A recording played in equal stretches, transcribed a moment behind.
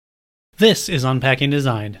This is Unpacking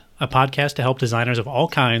Design, a podcast to help designers of all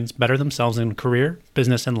kinds better themselves in career,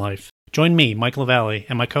 business, and life. Join me, Mike LaValle,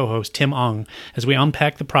 and my co-host, Tim Ung, as we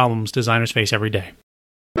unpack the problems designers face every day.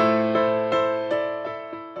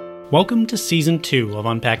 Welcome to Season 2 of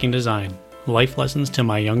Unpacking Design, Life Lessons to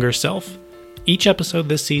My Younger Self. Each episode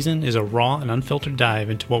this season is a raw and unfiltered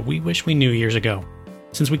dive into what we wish we knew years ago.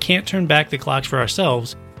 Since we can't turn back the clocks for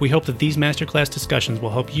ourselves, we hope that these masterclass discussions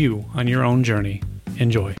will help you on your own journey.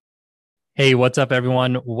 Enjoy. Hey, what's up,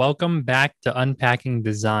 everyone? Welcome back to Unpacking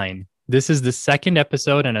Design. This is the second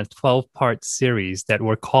episode in a 12-part series that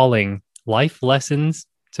we're calling Life Lessons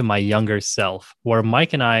to My Younger Self, where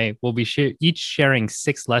Mike and I will be each sharing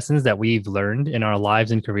 6 lessons that we've learned in our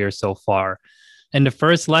lives and careers so far. And the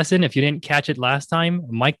first lesson, if you didn't catch it last time,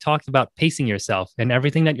 Mike talked about pacing yourself and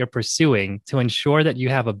everything that you're pursuing to ensure that you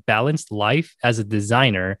have a balanced life as a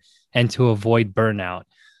designer and to avoid burnout.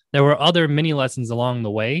 There were other mini lessons along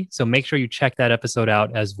the way, so make sure you check that episode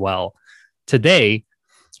out as well. Today,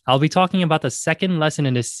 I'll be talking about the second lesson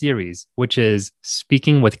in this series, which is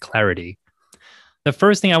speaking with clarity. The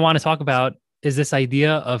first thing I want to talk about is this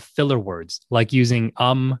idea of filler words, like using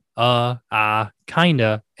kinda,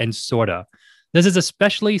 and sorta. This is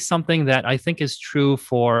especially something that I think is true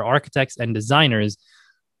for architects and designers,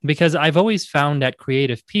 because I've always found that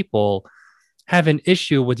creative people have an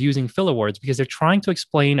issue with using filler words because they're trying to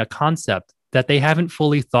explain a concept that they haven't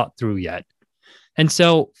fully thought through yet. And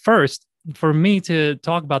so first, for me to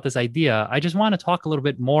talk about this idea, I just want to talk a little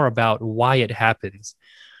bit more about why it happens.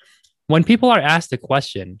 When people are asked a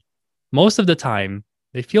question, most of the time,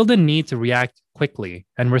 they feel the need to react quickly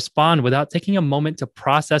and respond without taking a moment to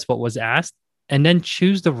process what was asked and then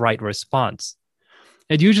choose the right response.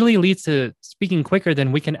 It usually leads to speaking quicker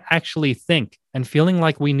than we can actually think and feeling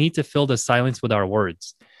like we need to fill the silence with our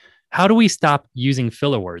words. How do we stop using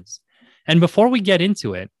filler words? And before we get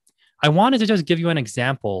into it, I wanted to just give you an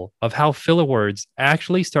example of how filler words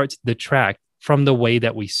actually start to detract from the way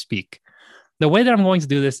that we speak. The way that I'm going to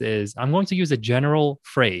do this is I'm going to use a general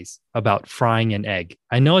phrase about frying an egg.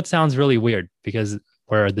 I know it sounds really weird because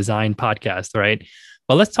we're a design podcast, right?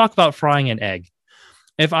 But let's talk about frying an egg.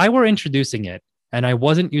 If I were introducing it and I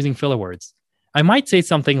wasn't using filler words, I might say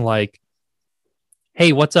something like,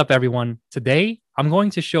 hey, what's up, everyone? Today, I'm going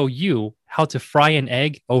to show you how to fry an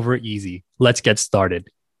egg over easy. Let's get started.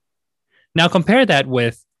 Now compare that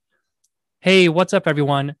with, hey, what's up,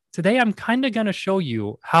 everyone? Today, I'm kind of going to show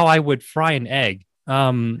you how I would fry an egg.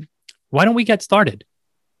 Why don't we get started?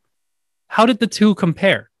 How did the two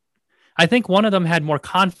compare? I think one of them had more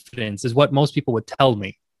confidence is what most people would tell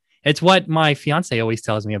me. It's what my fiance always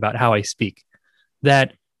tells me about how I speak,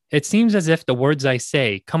 that it seems as if the words I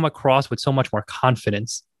say come across with so much more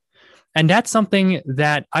confidence. And that's something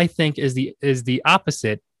that I think is the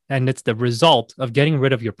opposite, and it's the result of getting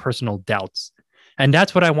rid of your personal doubts. And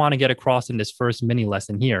that's what I want to get across in this first mini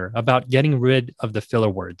lesson here about getting rid of the filler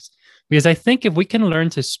words. Because I think if we can learn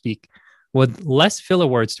to speak with less filler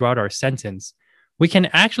words throughout our sentence, we can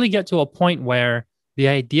actually get to a point where the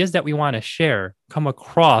ideas that we want to share come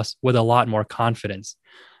across with a lot more confidence.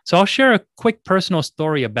 So I'll share a quick personal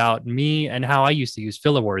story about me and how I used to use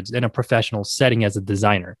filler words in a professional setting as a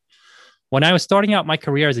designer. When I was starting out my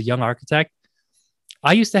career as a young architect,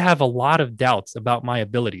 I used to have a lot of doubts about my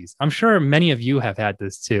abilities. I'm sure many of you have had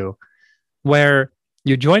this too, where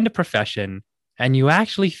you join the profession and you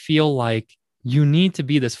actually feel like you need to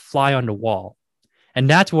be this fly on the wall. And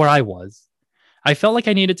that's where I was. I felt like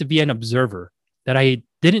I needed to be an observer, that I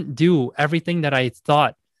didn't do everything that I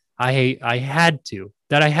thought I had to,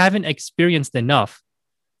 that I haven't experienced enough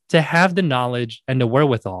to have the knowledge and the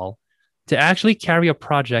wherewithal to actually carry a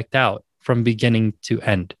project out from beginning to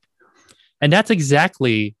end. And that's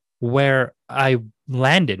exactly where I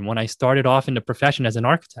landed when I started off in the profession as an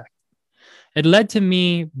architect. It led to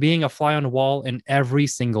me being a fly on the wall in every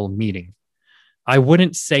single meeting. I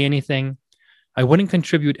wouldn't say anything. I wouldn't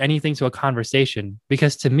contribute anything to a conversation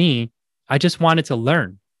because to me, I just wanted to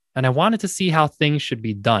learn and I wanted to see how things should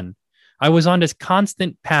be done. I was on this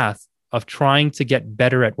constant path of trying to get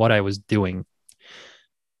better at what I was doing.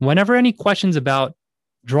 Whenever any questions about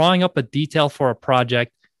drawing up a detail for a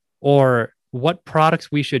project or what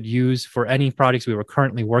products we should use for any projects we were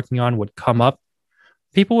currently working on would come up,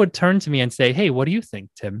 people would turn to me and say, hey, what do you think,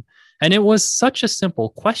 Tim? And it was such a simple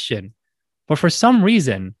question. But for some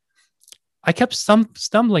reason, I kept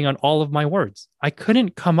stumbling on all of my words. I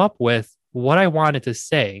couldn't come up with what I wanted to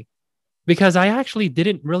say because I actually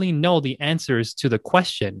didn't really know the answers to the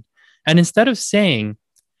question. And instead of saying,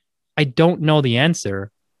 I don't know the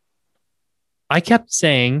answer, I kept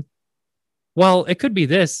saying, Well, it could be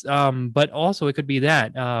this, but also it could be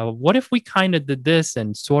that. What if we kind of did this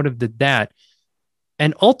and sort of did that?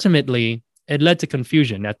 And ultimately, it led to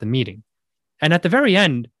confusion at the meeting. And at the very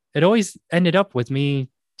end, it always ended up with me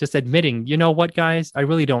just admitting, you know what, guys, I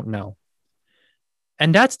really don't know.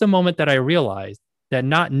 And that's the moment that I realized that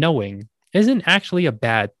not knowing isn't actually a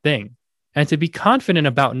bad thing. And to be confident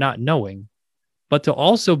about not knowing, but to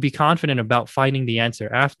also be confident about finding the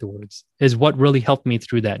answer afterwards is what really helped me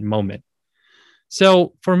through that moment.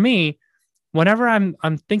 So for me, whenever I'm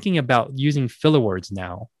thinking about using filler words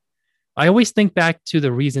now, I always think back to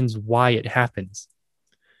the reasons why it happens.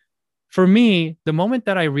 For me, the moment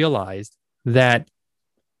that I realized that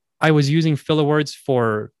I was using filler words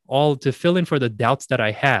for all to fill in for the doubts that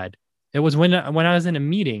I had, it was when I was in a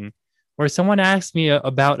meeting where someone asked me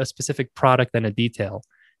about a specific product and a detail.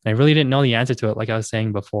 And I really didn't know the answer to it, like I was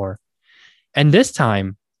saying before. And this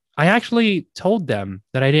time, I actually told them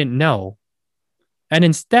that I didn't know. And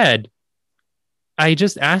instead, I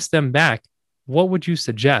just asked them back, what would you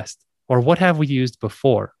suggest? Or what have we used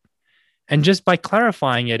before? And just by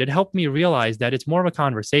clarifying it, it helped me realize that it's more of a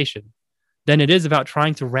conversation than it is about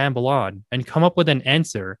trying to ramble on and come up with an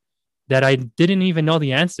answer that I didn't even know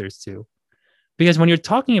the answers to. Because when you're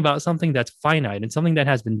talking about something that's finite and something that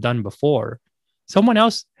has been done before, someone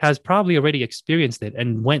else has probably already experienced it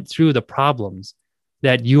and went through the problems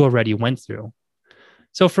that you already went through.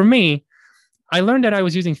 So for me, I learned that I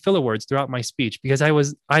was using filler words throughout my speech because I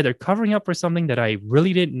was either covering up for something that I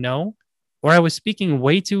really didn't know, or I was speaking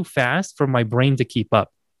way too fast for my brain to keep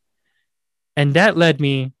up. And that led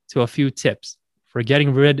me to a few tips for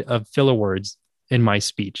getting rid of filler words in my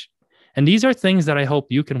speech. And these are things that I hope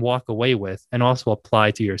you can walk away with and also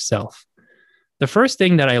apply to yourself. The first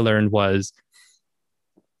thing that I learned was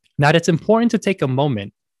that it's important to take a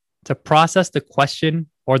moment to process the question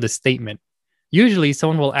or the statement. Usually,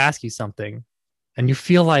 someone will ask you something and you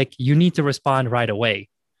feel like you need to respond right away.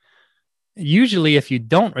 Usually, if you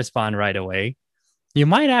don't respond right away, you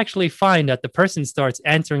might actually find that the person starts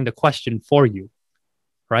answering the question for you,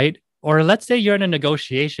 right? Or let's say you're in a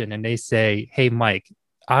negotiation and they say, hey, Mike,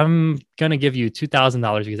 I'm going to give you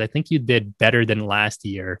 $2,000 because I think you did better than last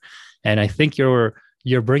year. And I think you're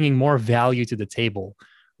bringing more value to the table.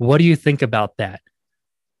 What do you think about that?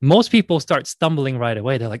 Most people start stumbling right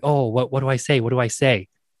away. They're like, oh, what do I say? What do I say?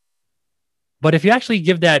 But if you actually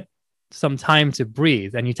give that some time to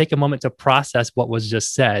breathe and you take a moment to process what was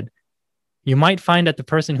just said, you might find that the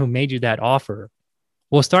person who made you that offer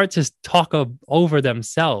will start to talk over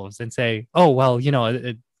themselves and say, oh, well,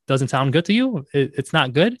 it doesn't sound good to you. It's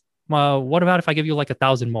not good. What about if I give you like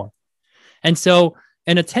 1,000 more? And so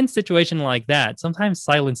in a tense situation like that, sometimes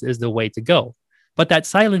silence is the way to go. But that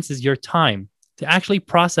silence is your time to actually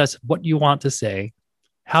process what you want to say,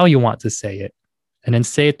 how you want to say it, and then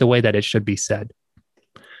say it the way that it should be said.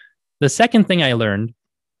 The second thing I learned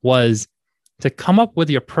was to come up with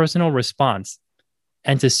your personal response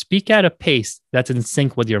and to speak at a pace that's in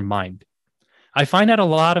sync with your mind. I find that a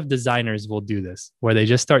lot of designers will do this, where they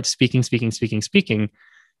just start speaking,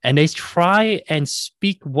 and they try and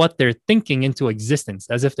speak what they're thinking into existence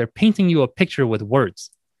as if they're painting you a picture with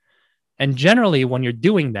words. And generally, when you're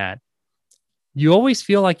doing that, you always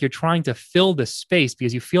feel like you're trying to fill the space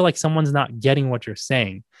because you feel like someone's not getting what you're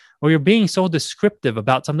saying, or you're being so descriptive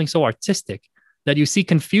about something so artistic that you see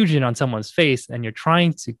confusion on someone's face and you're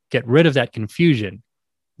trying to get rid of that confusion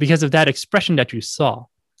because of that expression that you saw.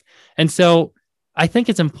 And so I think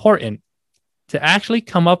it's important to actually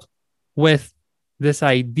come up with this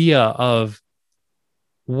idea of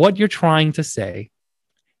what you're trying to say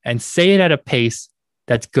and say it at a pace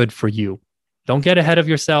that's good for you. Don't get ahead of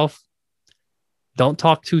yourself. Don't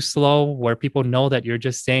talk too slow where people know that you're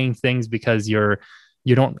just saying things because you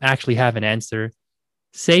don't actually have an answer.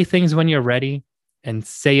 Say things when you're ready and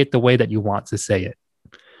say it the way that you want to say it.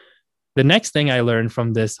 The next thing I learned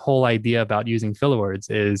from this whole idea about using filler words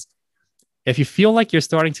is if you feel like you're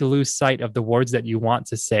starting to lose sight of the words that you want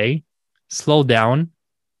to say, slow down,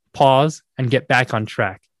 pause, and get back on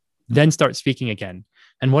track. Then start speaking again.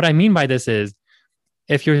 And what I mean by this is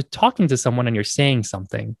if you're talking to someone and you're saying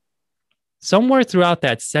something, somewhere throughout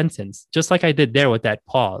that sentence, just like I did there with that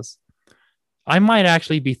pause, I might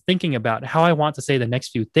actually be thinking about how I want to say the next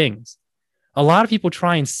few things. A lot of people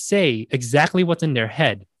try and say exactly what's in their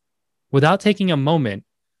head without taking a moment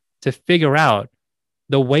to figure out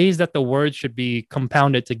the ways that the words should be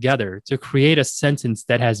compounded together to create a sentence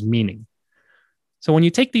that has meaning. So when you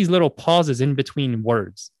take these little pauses in between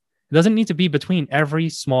words, it doesn't need to be between every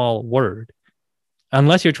small word,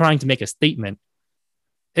 unless you're trying to make a statement.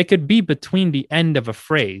 It could be between the end of a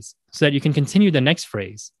phrase so that you can continue the next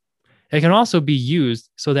phrase. It can also be used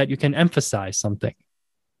so that you can emphasize something.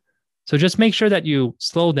 So just make sure that you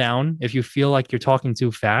slow down if you feel like you're talking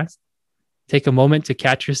too fast. Take a moment to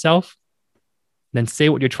catch yourself, then say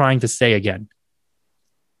what you're trying to say again.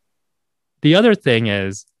 The other thing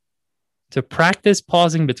is to practice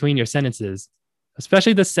pausing between your sentences,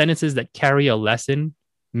 especially the sentences that carry a lesson,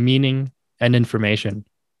 meaning, and information.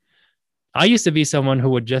 I used to be someone who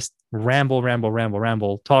would just ramble,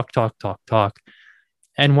 talk, talk, talk, talk.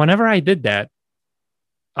 And whenever I did that,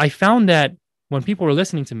 I found that when people were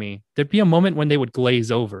listening to me, there'd be a moment when they would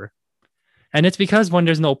glaze over. And it's because when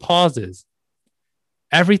there's no pauses,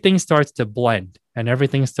 everything starts to blend and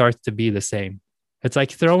everything starts to be the same. It's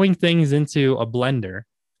like throwing things into a blender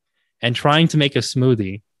and trying to make a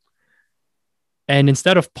smoothie. And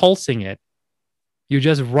instead of pulsing it, you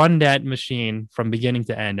just run that machine from beginning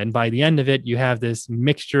to end. And by the end of it, you have this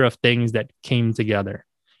mixture of things that came together.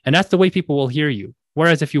 And that's the way people will hear you.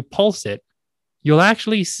 Whereas if you pulse it, you'll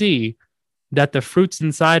actually see that the fruits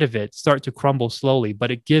inside of it start to crumble slowly,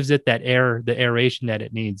 but it gives it that air, the aeration that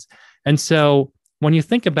it needs. And so when you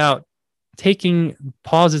think about taking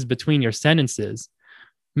pauses between your sentences,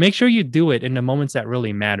 make sure you do it in the moments that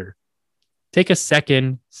really matter. Take a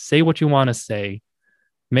second, say what you want to say,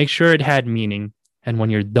 make sure it had meaning. And when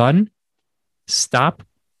you're done, stop,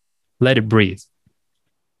 let it breathe.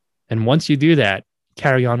 And once you do that,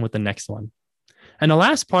 carry on with the next one. And the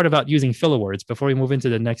last part about using filler words before we move into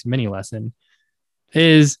the next mini lesson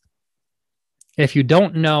is if you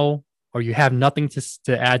don't know or you have nothing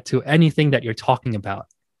to add to anything that you're talking about,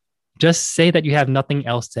 just say that you have nothing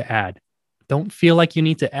else to add. Don't feel like you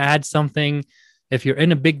need to add something. If you're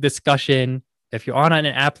in a big discussion, if you're on an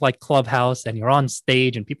app like Clubhouse and you're on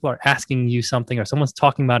stage and people are asking you something or someone's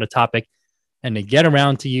talking about a topic and they get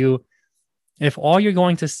around to you, if all you're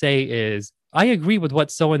going to say is, I agree with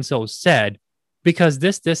what so-and-so said because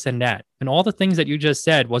this, and that, and all the things that you just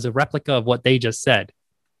said was a replica of what they just said,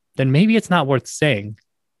 then maybe it's not worth saying.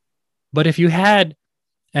 But if you had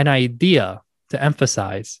an idea to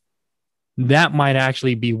emphasize, that might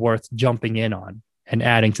actually be worth jumping in on and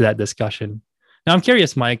adding to that discussion. Now, I'm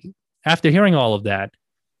curious, Mike, after hearing all of that,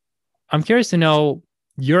 I'm curious to know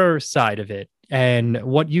your side of it and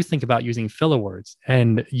what you think about using filler words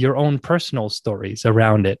and your own personal stories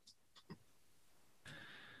around it.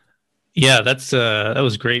 Yeah, that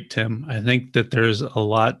was great, Tim. I think that there's a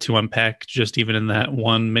lot to unpack just even in that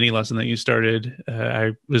one mini lesson that you started.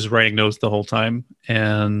 I was writing notes the whole time,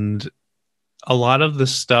 and a lot of the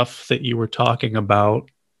stuff that you were talking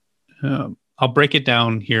about, I'll break it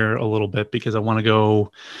down here a little bit because I want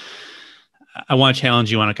to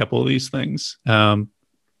challenge you on a couple of these things.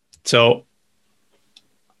 So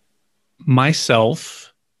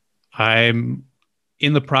myself, I'm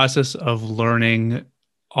in the process of learning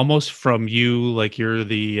almost from you, like you're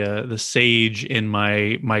the sage in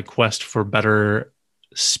my quest for better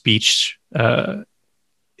speech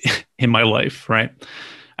in my life, right?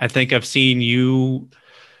 I think I've seen you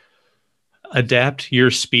adapt your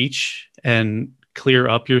speech and clear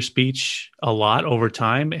up your speech a lot over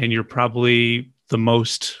time, and you're probably the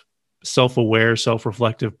most self-aware,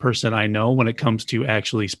 self-reflective person I know when it comes to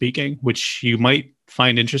actually speaking, which you might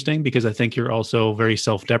find interesting because I think you're also very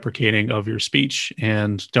self-deprecating of your speech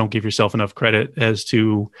and don't give yourself enough credit as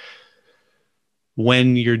to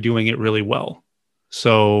when you're doing it really well.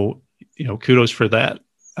 So, kudos for that.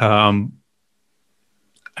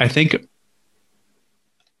 I think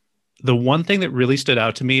the one thing that really stood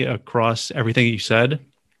out to me across everything you said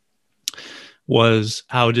was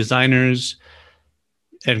how designers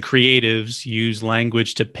and creatives use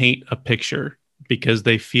language to paint a picture because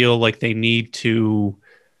they feel like they need to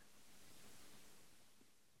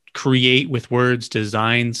create with words,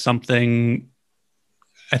 design something.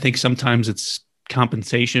 I think sometimes it's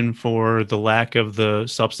compensation for the lack of the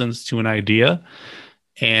substance to an idea.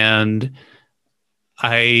 And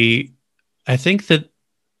I think that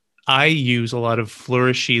I use a lot of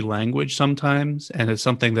flourishy language sometimes, and it's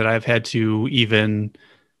something that I've had to even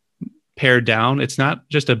pare down. It's not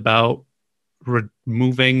just about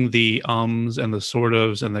removing the ums and the sort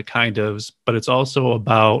ofs and the kind ofs, but it's also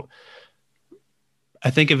about, I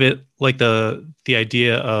think of it like the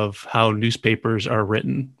idea of how newspapers are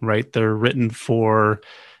written, right? They're written for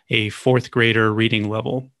a fourth grader reading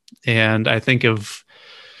level. And I think of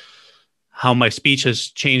how my speech has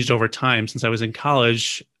changed over time. Since I was in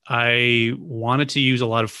college, I wanted to use a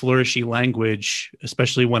lot of flourishy language,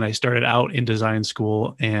 especially when I started out in design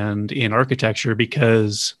school and in architecture,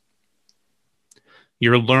 because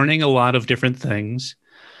you're learning a lot of different things.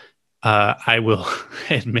 I will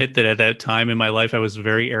admit that at that time in my life, I was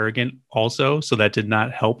very arrogant also, so that did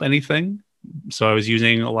not help anything. So I was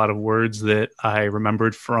using a lot of words that I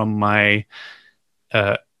remembered from my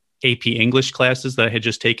AP English classes that I had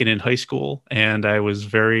just taken in high school. And I was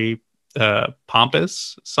very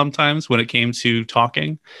pompous sometimes when it came to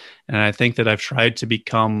talking. And I think that I've tried to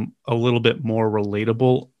become a little bit more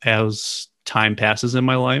relatable as time passes in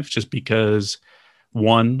my life, just because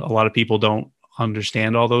one, a lot of people don't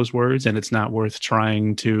understand all those words, and it's not worth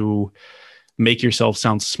trying to make yourself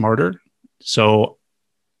sound smarter. So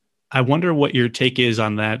I wonder what your take is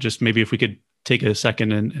on that. Just maybe if we could take a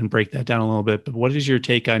second and break that down a little bit. But what is your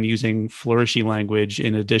take on using flourishy language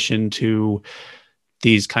in addition to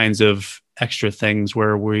these kinds of extra things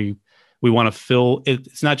where we want to fill it?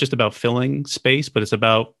 It's not just about filling space, but it's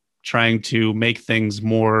about trying to make things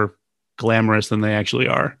more glamorous than they actually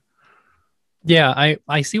are. Yeah,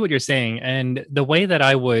 I see what you're saying. And the way that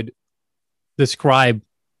I would describe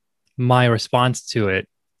my response to it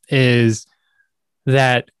is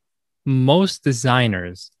that most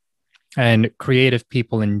designers and creative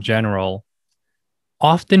people in general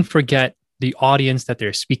often forget the audience that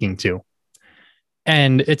they're speaking to.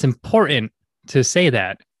 And it's important to say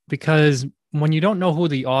that because when you don't know who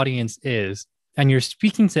the audience is and you're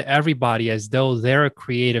speaking to everybody as though they're a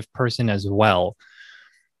creative person as well,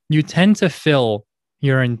 you tend to fill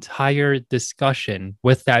your entire discussion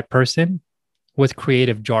with that person with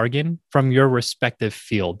creative jargon from your respective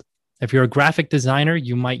field. If you're a graphic designer,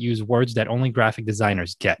 you might use words that only graphic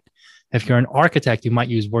designers get. If you're an architect, you might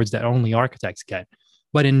use words that only architects get.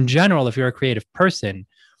 But in general, if you're a creative person,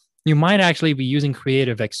 you might actually be using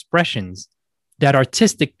creative expressions that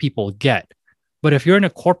artistic people get. But if you're in a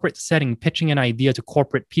corporate setting pitching an idea to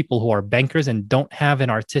corporate people who are bankers and don't have an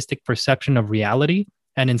artistic perception of reality,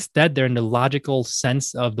 and instead they're in the logical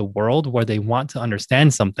sense of the world where they want to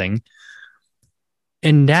understand something,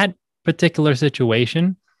 in that particular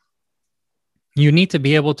situation, you need to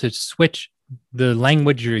be able to switch the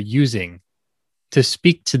language you're using to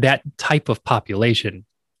speak to that type of population.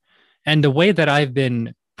 And the way that I've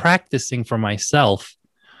been practicing for myself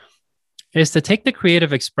is to take the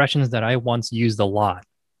creative expressions that I once used a lot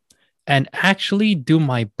and actually do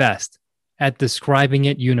my best at describing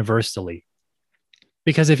it universally.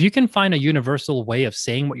 Because if you can find a universal way of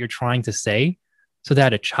saying what you're trying to say so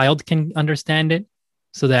that a child can understand it,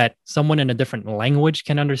 so that someone in a different language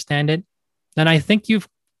can understand it, then I think you've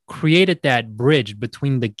created that bridge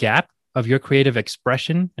between the gap of your creative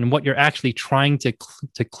expression and what you're actually trying to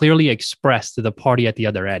clearly express to the party at the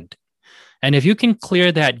other end. And if you can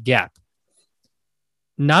clear that gap,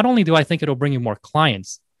 not only do I think it'll bring you more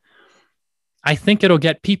clients, I think it'll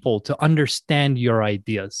get people to understand your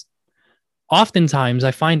ideas. Oftentimes,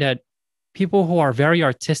 I find that people who are very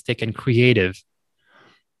artistic and creative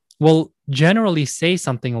will generally say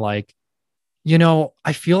something like,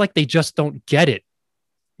 I feel like they just don't get it.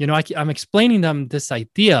 I'm explaining them this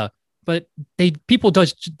idea, but they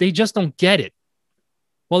just don't get it.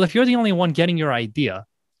 Well, if you're the only one getting your idea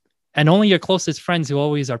and only your closest friends who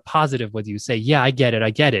always are positive with you say, yeah, I get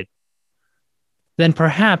it, then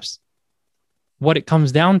perhaps what it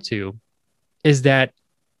comes down to is that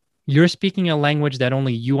you're speaking a language that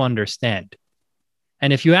only you understand.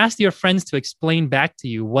 And if you ask your friends to explain back to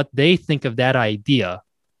you what they think of that idea,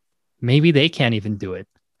 maybe they can't even do it.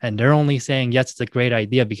 And they're only saying, yes, it's a great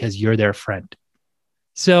idea because you're their friend.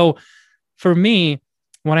 So for me,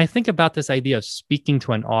 when I think about this idea of speaking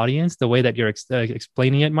to an audience, the way that you're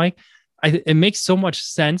explaining it, Mike, it makes so much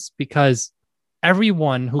sense because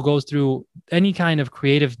everyone who goes through any kind of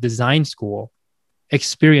creative design school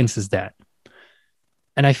experiences that.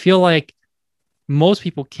 And I feel like most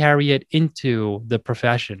people carry it into the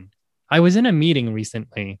profession. I was in a meeting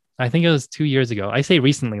recently. I think it was 2 years ago. I say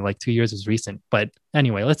recently, like 2 years was recent. But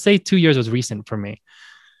anyway, let's say 2 years was recent for me,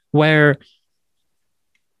 where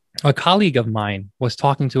a colleague of mine was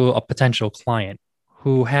talking to a potential client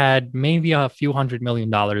who had maybe a few $100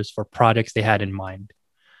 million for projects they had in mind.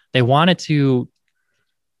 They wanted to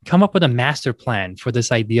come up with a master plan for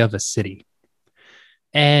this idea of a city.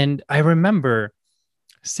 And I remember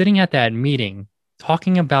sitting at that meeting,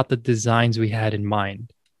 talking about the designs we had in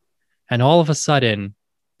mind. And all of a sudden,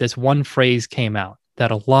 this one phrase came out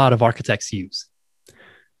that a lot of architects use.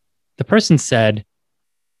 The person said,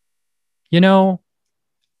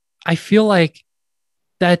 I feel like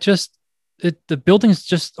the buildings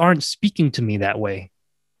just aren't speaking to me that way.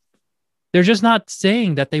 They're just not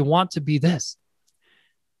saying that they want to be this.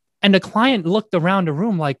 And the client looked around the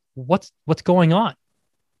room like, what's going on?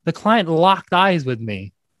 The client locked eyes with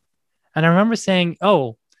me. And I remember saying,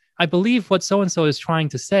 oh, I believe what so-and-so is trying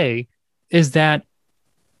to say is that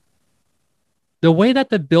the way that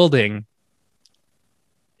the building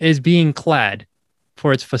is being clad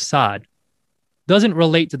for its facade doesn't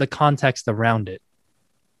relate to the context around it.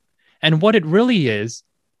 And what it really is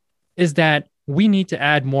that we need to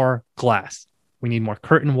add more glass. We need more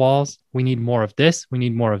curtain walls. We need more of this. We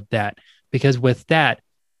need more of that. Because with that,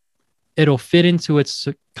 it'll fit into its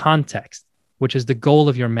context, which is the goal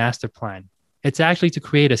of your master plan. It's actually to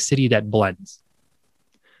create a city that blends.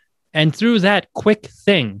 And through that quick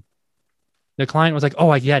thing, the client was like, oh,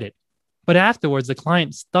 I get it. But afterwards, the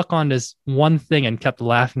client stuck on this one thing and kept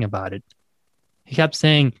laughing about it. He kept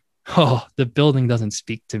saying, oh, the building doesn't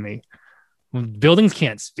speak to me. Buildings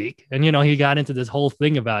can't speak. And, he got into this whole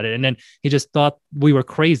thing about it. And then he just thought we were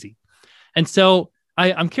crazy. And so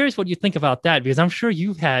I'm curious what you think about that, because I'm sure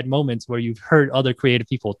you've had moments where you've heard other creative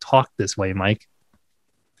people talk this way, Mike.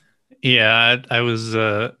 Yeah, I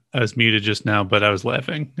was muted just now, but I was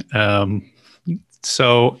laughing.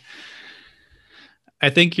 So I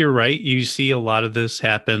think you're right. You see a lot of this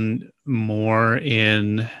happen more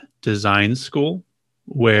in design school,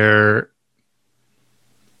 where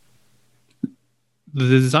the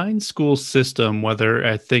design school system, whether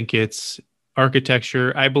I think it's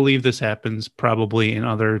architecture, I believe this happens probably in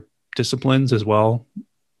other disciplines as well.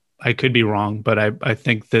 I could be wrong, but I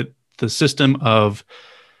think that the system of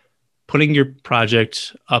putting your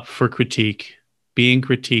project up for critique, being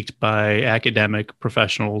critiqued by academic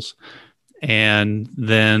professionals, and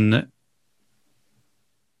then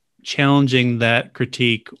challenging that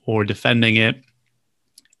critique or defending it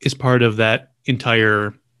is part of that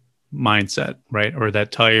entire mindset, right? Or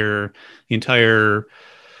that entire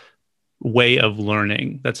way of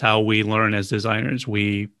learning. That's how we learn as designers.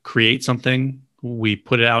 We create something, we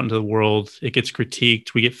put it out into the world, it gets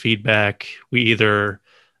critiqued, we get feedback, we either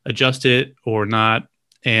adjust it or not.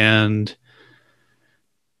 And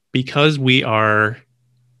because we are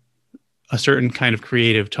a certain kind of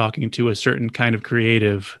creative talking to a certain kind of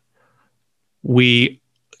creative, we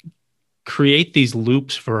create these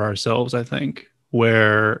loops for ourselves, I think,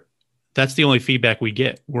 where that's the only feedback we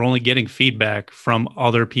get. We're only getting feedback from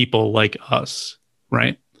other people like us,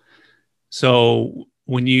 right? So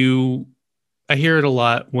I hear it a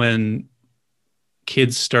lot when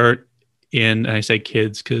kids start and I say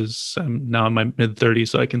kids because I'm now in my mid-30s,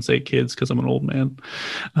 so I can say kids because I'm an old man.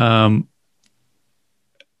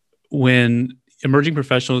 When emerging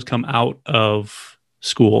professionals come out of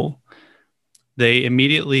school, they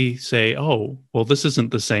immediately say, oh, well, this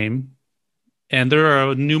isn't the same. And there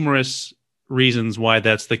are numerous reasons why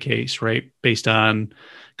that's the case, right? Based on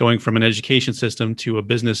going from an education system to a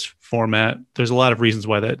business format, there's a lot of reasons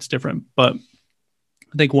why that's different. But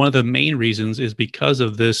I think one of the main reasons is because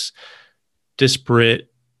of this disparate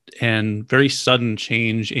and very sudden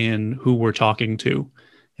change in who we're talking to.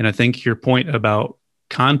 And I think your point about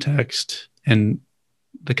context, and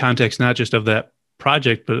the context not just of that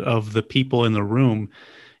project, but of the people in the room,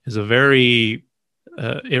 is a very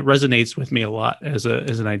it resonates with me a lot as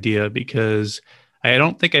an idea, because I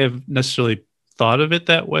don't think I've necessarily thought of it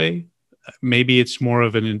that way. Maybe it's more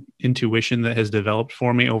of an intuition that has developed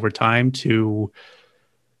for me over time to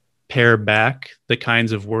pare back the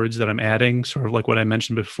kinds of words that I'm adding, sort of like what I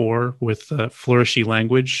mentioned before with flourishy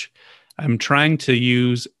language. I'm trying to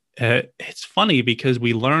use, it's funny because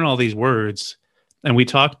we learn all these words and we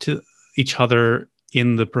talk to each other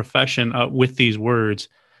in the profession with these words,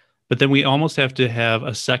 but then we almost have to have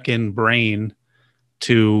a second brain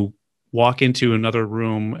to walk into another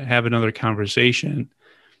room, have another conversation.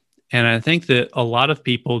 And I think that a lot of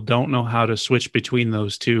people don't know how to switch between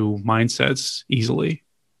those two mindsets easily.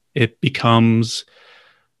 It becomes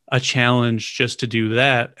a challenge just to do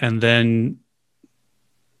that. And then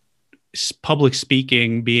public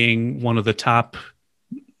speaking being one of the top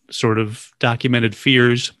sort of documented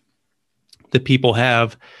fears that people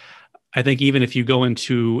have. I think even if you go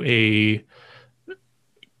into a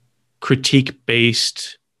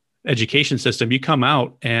critique-based education system, you come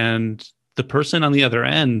out and the person on the other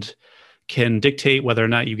end can dictate whether or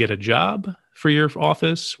not you get a job for your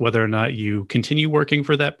office, whether or not you continue working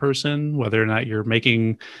for that person, whether or not you're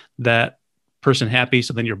making that person happy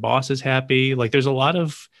so then your boss is happy. Like, there's a lot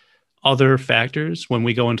of other factors when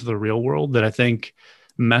we go into the real world that I think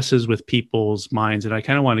messes with people's minds. And I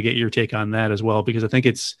kind of want to get your take on that as well, because I think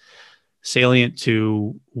it's salient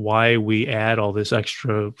to why we add all this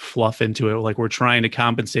extra fluff into it. Like, we're trying to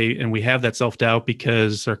compensate and we have that self-doubt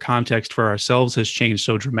because our context for ourselves has changed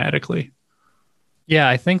so dramatically. Yeah,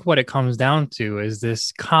 I think what it comes down to is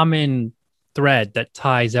this common thread that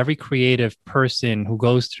ties every creative person who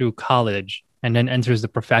goes through college and then enters the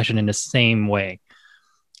profession in the same way.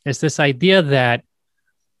 It's this idea that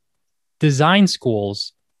design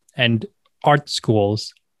schools and art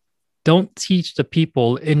schools don't teach the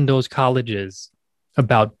people in those colleges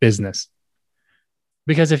about business.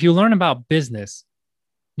 Because if you learn about business,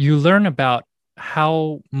 you learn about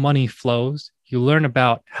how money flows. You learn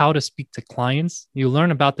about how to speak to clients. You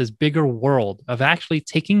learn about this bigger world of actually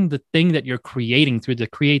taking the thing that you're creating through the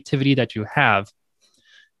creativity that you have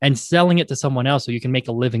and selling it to someone else so you can make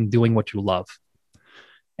a living doing what you love.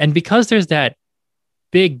 And because there's that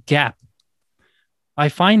big gap, I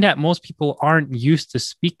find that most people aren't used to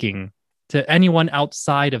speaking to anyone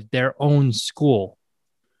outside of their own school.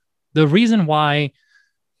 The reason why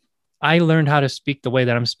I learned how to speak the way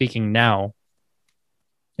that I'm speaking now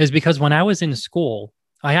is because when I was in school,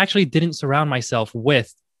 I actually didn't surround myself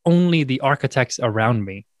with only the architects around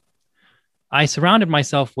me. I surrounded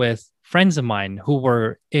myself with friends of mine who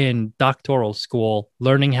were in doctoral school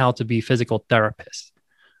learning how to be physical therapists.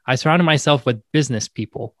 I surrounded myself with business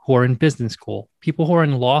people who are in business school, people who are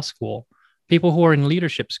in law school, people who are in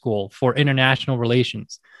leadership school for international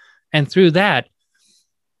relations. And through that,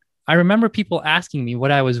 I remember people asking me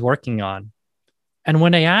what I was working on. And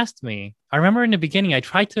when they asked me, I remember in the beginning, I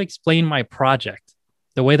tried to explain my project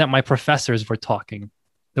the way that my professors were talking,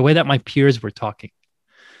 the way that my peers were talking.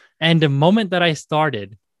 And the moment that I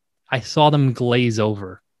started, I saw them glaze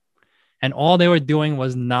over. And all they were doing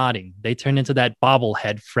was nodding. They turned into that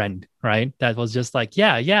bobblehead friend, right? That was just like,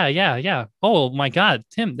 yeah. Oh my God,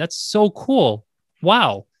 Tim, that's so cool.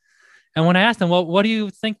 Wow. And when I asked them, well, what do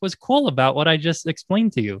you think was cool about what I just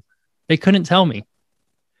explained to you? They couldn't tell me.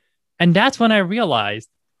 And that's when I realized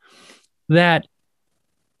that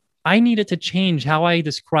I needed to change how I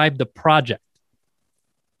describe the project.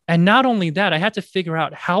 And not only that, I had to figure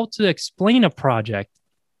out how to explain a project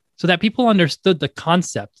so that people understood the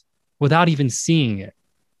concept without even seeing it.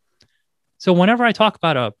 So whenever I talk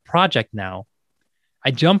about a project now,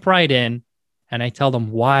 I jump right in and I tell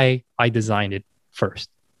them why I designed it first.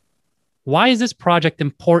 Why is this project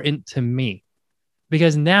important to me?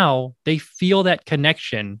 Because now they feel that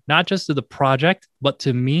connection, not just to the project, but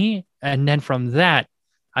to me. And then from that,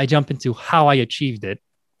 I jump into how I achieved it.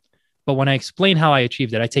 But when I explain how I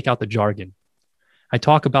achieved it, I take out the jargon. I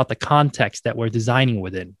talk about the context that we're designing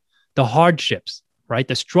within, the hardships, right?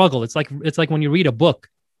 The struggle. It's like when you read a book,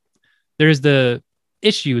 there's the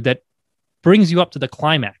issue that brings you up to the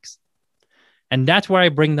climax. And that's where I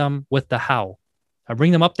bring them with the how. I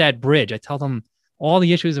bring them up that bridge. I tell them all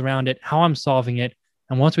the issues around it, how I'm solving it.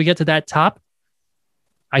 And once we get to that top,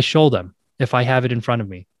 I show them if I have it in front of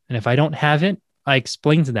me. And if I don't have it, I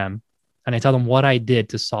explain to them and I tell them what I did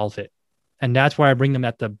to solve it. And that's where I bring them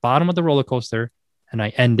at the bottom of the roller coaster and I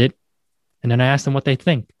end it. And then I ask them what they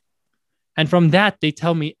think. And from that, they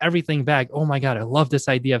tell me everything back. Oh my God, I love this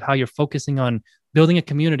idea of how you're focusing on building a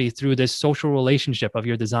community through this social relationship of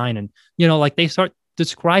your design. And, like they start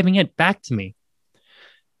describing it back to me.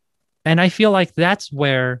 And I feel like that's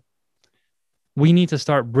where we need to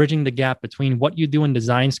start bridging the gap between what you do in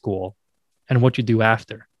design school and what you do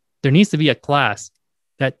after. There needs to be a class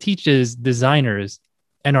that teaches designers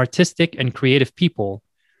and artistic and creative people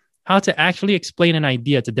how to actually explain an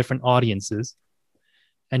idea to different audiences.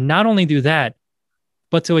 And not only do that,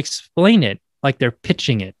 but to explain it like they're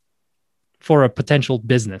pitching it for a potential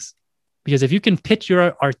business. Because if you can pitch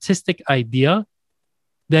your artistic idea,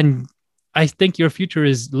 then I think your future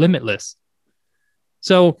is limitless.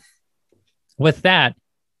 So with that,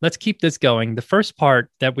 let's keep this going. The first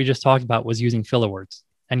part that we just talked about was using filler words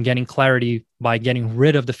and getting clarity by getting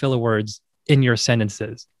rid of the filler words in your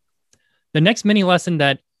sentences. The next mini lesson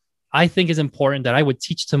that I think is important that I would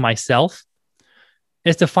teach to myself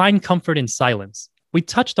is to find comfort in silence. We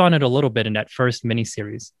touched on it a little bit in that first mini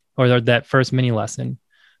series or that first mini lesson,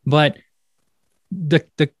 but the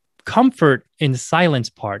comfort in silence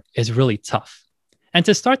part is really tough. And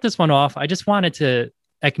to start this one off, I just wanted to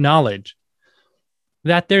acknowledge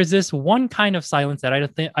that there's this one kind of silence that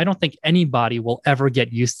I don't think anybody will ever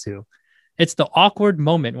get used to. It's the awkward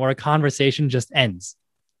moment where a conversation just ends.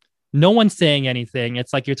 No one's saying anything.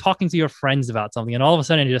 It's like you're talking to your friends about something and all of a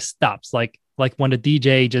sudden it just stops. Like when a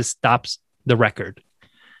DJ just stops the record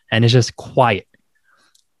and it's just quiet.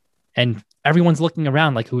 And everyone's looking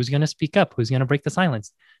around like, who's going to speak up? Who's going to break the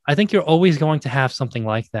silence? I think you're always going to have something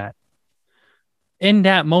like that. In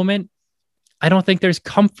that moment, I don't think there's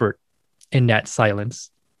comfort in that silence.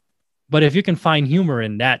 But if you can find humor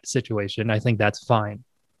in that situation, I think that's fine.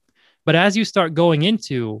 But as you start going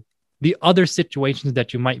into the other situations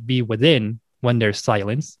that you might be within when there's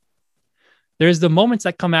silence, there's the moments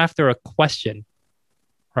that come after a question,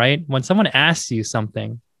 right? When someone asks you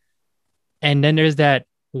something, and then there's that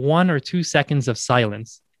 1 or 2 seconds of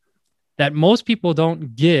silence that most people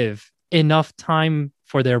don't give enough time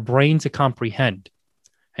for their brain to comprehend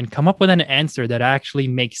and come up with an answer that actually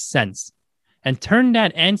makes sense and turn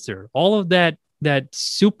that answer, all of that that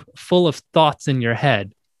soup full of thoughts in your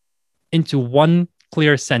head into one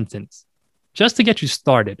clear sentence just to get you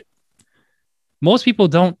started. Most people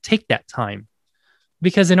don't take that time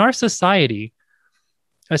because in our society,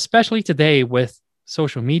 especially today with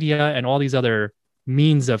social media and all these other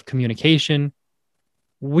means of communication,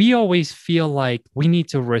 we always feel like we need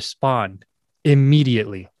to respond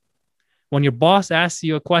immediately. When your boss asks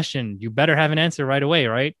you a question, you better have an answer right away,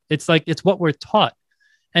 right? It's like it's what we're taught.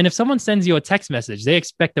 And if someone sends you a text message, they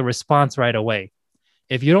expect a response right away.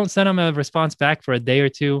 If you don't send them a response back for a day or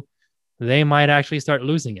two, they might actually start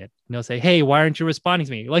losing it. And they'll say, hey, why aren't you responding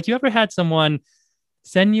to me? Like, you ever had someone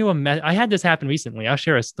send you a message? I had this happen recently. I'll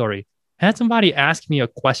share a story. I had somebody ask me a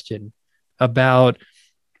question about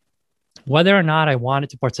whether or not I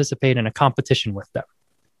wanted to participate in a competition with them.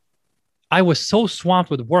 I was so swamped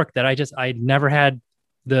with work that I never had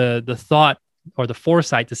the thought or the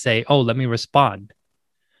foresight to say, oh, let me respond.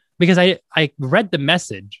 Because I read the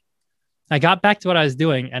message, I got back to what I was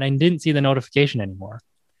doing, and I didn't see the notification anymore.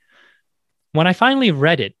 When I finally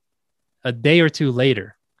read it a day or two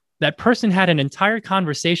later, that person had an entire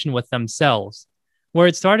conversation with themselves where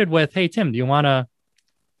it started with, hey, Tim, do you want to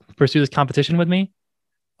pursue this competition with me?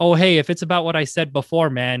 Oh, hey, if it's about what I said before,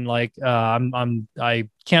 man, like I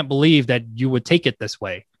can't believe that you would take it this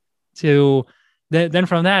way. Then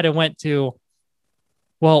from that, it went to,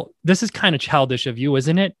 well, this is kind of childish of you,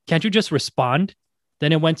 isn't it? Can't you just respond?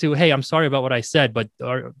 Then it went to, hey, I'm sorry about what I said, but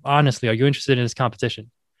honestly, are you interested in this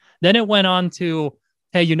competition? Then it went on to,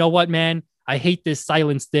 hey, you know what, man? I hate this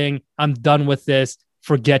silence thing. I'm done with this.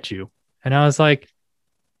 Forget you. And I was like,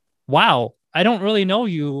 wow, I don't really know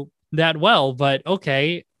you that well, but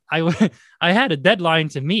okay. I had a deadline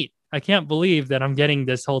to meet. I can't believe that I'm getting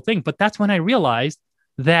this whole thing. But that's when I realized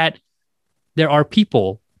that there are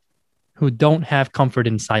people who don't have comfort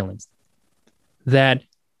in silence, that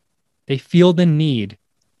they feel the need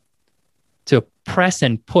to press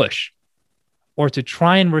and push or to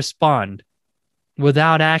try and respond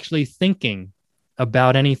without actually thinking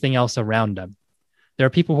about anything else around them. There are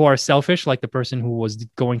people who are selfish, like the person who was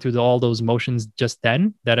going through all those motions just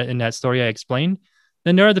then, that in that story I explained.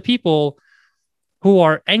 Then there are the people who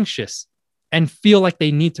are anxious and feel like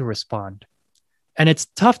they need to respond. And it's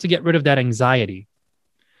tough to get rid of that anxiety.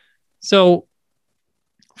 So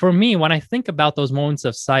for me, when I think about those moments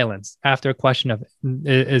of silence after a question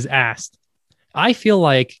is asked, I feel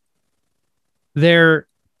like they're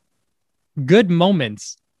good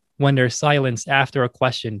moments when there's silence after a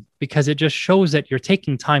question, because it just shows that you're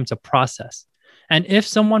taking time to process. And if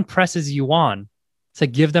someone presses you on to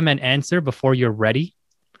give them an answer before you're ready,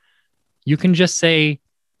 you can just say,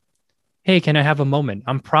 hey, can I have a moment?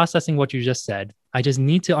 I'm processing what you just said. I just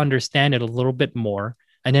need to understand it a little bit more.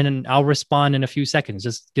 And then I'll respond in a few seconds.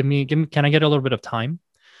 Just give me, can I get a little bit of time?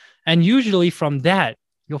 And usually from that,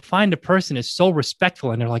 you'll find the person is so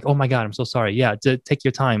respectful and they're like, oh my God, I'm so sorry. Yeah, take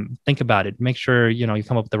your time, think about it, make sure, you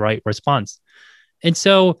come up with the right response. And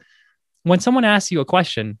so when someone asks you a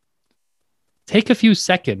question, take a few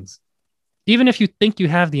seconds. Even if you think you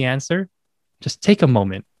have the answer, just take a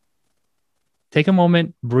moment. Take a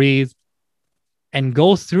moment, breathe, and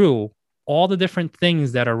go through all the different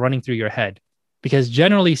things that are running through your head. Because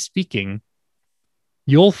generally speaking,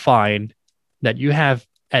 you'll find that you have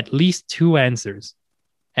at least two answers.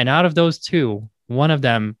 And out of those two, one of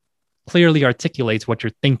them clearly articulates what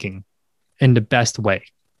you're thinking in the best way.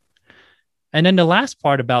 And then the last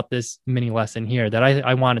part about this mini lesson here that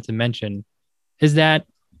I wanted to mention is that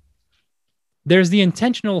there's the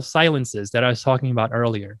intentional silences that I was talking about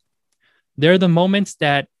earlier. They're the moments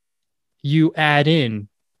that you add in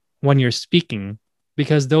when you're speaking,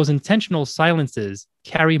 because those intentional silences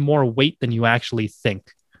carry more weight than you actually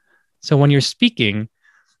think. So when you're speaking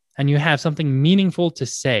and you have something meaningful to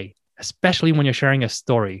say, especially when you're sharing a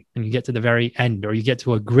story and you get to the very end or you get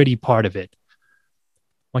to a gritty part of it,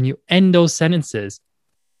 when you end those sentences,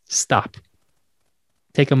 stop.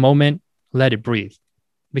 Take a moment, let it breathe.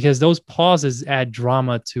 Because those pauses add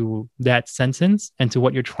drama to that sentence and to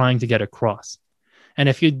what you're trying to get across. And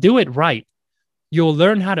if you do it right, you'll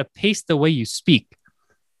learn how to pace the way you speak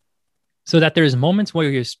so that there's moments where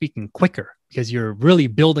you're speaking quicker because you're really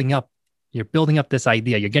building up this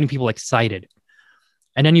idea. You're getting people excited.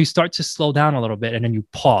 And then you start to slow down a little bit and then you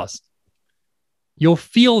pause. You'll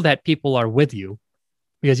feel that people are with you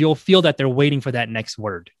because you'll feel that they're waiting for that next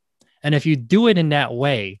word. And if you do it in that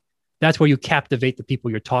way, that's where you captivate the people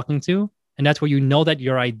you're talking to. And that's where you know that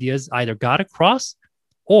your ideas either got across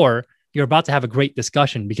or you're about to have a great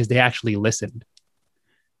discussion because they actually listened.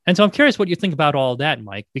 And so I'm curious what you think about all that,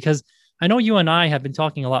 Mike, because I know you and I have been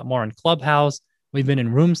talking a lot more on Clubhouse. We've been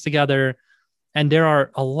in rooms together. And there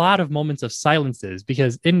are a lot of moments of silences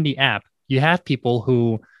because in the app, you have people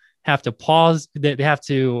who have to pause, they have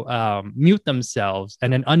to mute themselves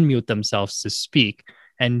and then unmute themselves to speak.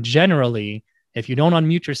 And generally, if you don't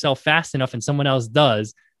unmute yourself fast enough and someone else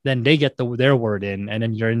does, then they get their word in, and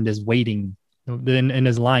then you're in this waiting, in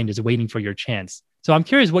this line, just waiting for your chance. So I'm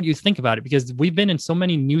curious what you think about it, because we've been in so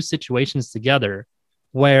many new situations together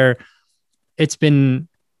where it's been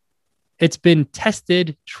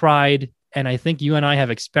tested, tried, and I think you and I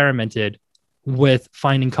have experimented with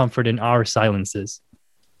finding comfort in our silences.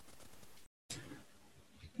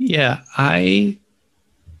 Yeah,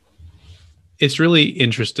 it's really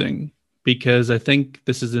interesting because I think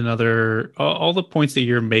this is all the points that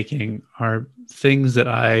you're making are things that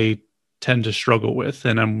I tend to struggle with,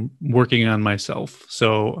 and I'm working on myself.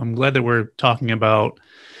 So I'm glad that we're talking about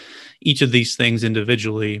each of these things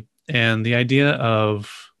individually. And the idea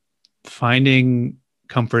of finding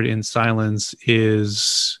comfort in silence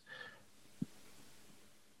is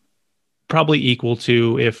probably equal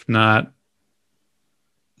to, if not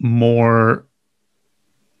more,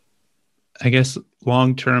 I guess,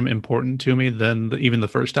 long-term important to me than even the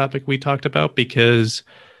first topic we talked about, because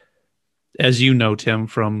as you know, Tim,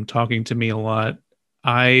 from talking to me a lot,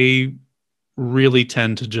 I really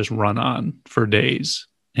tend to just run on for days.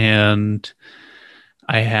 And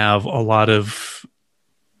I have a lot of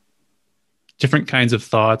different kinds of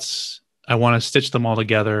thoughts. I want to stitch them all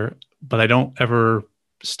together, but I don't ever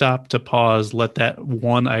stop to pause, let that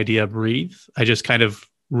one idea breathe. I just kind of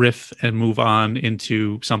riff and move on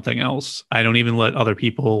into something else. I don't even let other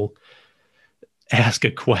people ask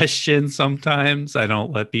a question sometimes. I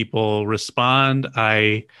don't let people respond.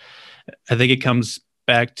 I think it comes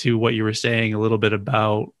back to what you were saying a little bit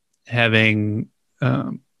about having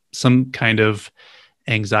some kind of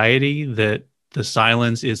anxiety that the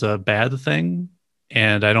silence is a bad thing.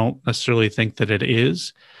 And I don't necessarily think that it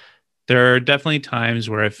is. There are definitely times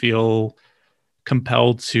where I feel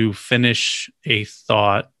compelled to finish a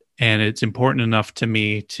thought, and it's important enough to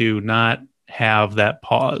me to not have that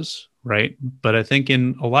pause, right? But I think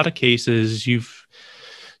in a lot of cases, you've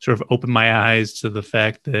sort of opened my eyes to the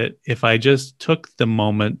fact that if I just took the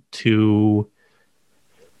moment to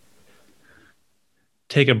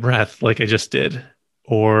take a breath like I just did,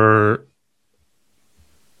 or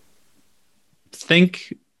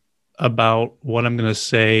think about what I'm going to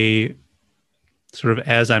say sort of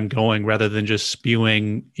as I'm going, rather than just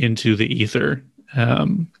spewing into the ether,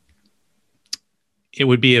 it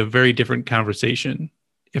would be a very different conversation.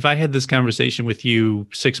 If I had this conversation with you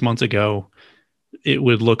 6 months ago, it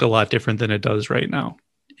would look a lot different than it does right now.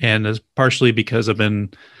 And it's partially because I've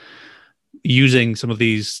been using some of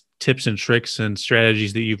these tips and tricks and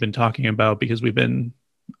strategies that you've been talking about, because we've been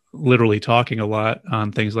literally talking a lot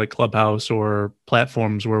on things like Clubhouse or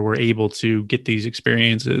platforms where we're able to get these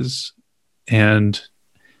experiences. And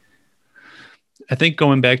I think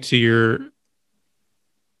going back to your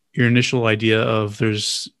initial idea of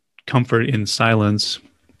there's comfort in silence,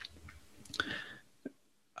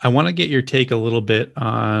 I want to get your take a little bit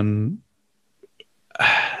on,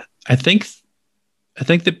 I think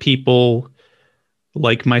that people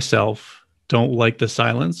like myself don't like the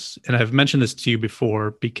silence. And I've mentioned this to you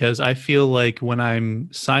before, because I feel like when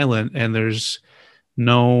I'm silent and there's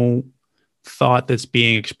no thought that's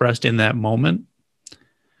being expressed in that moment,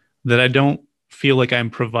 that I don't feel like I'm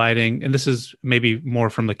providing, and this is maybe more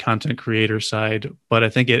from the content creator side, but I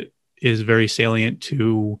think it is very salient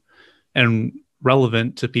to and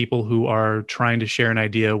relevant to people who are trying to share an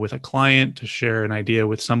idea with a client, to share an idea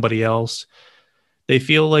with somebody else. They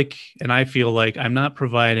feel like, and I feel like, I'm not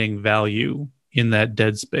providing value in that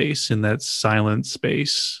dead space, in that silent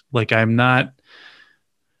space. Like I'm not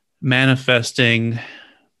manifesting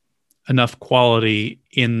enough quality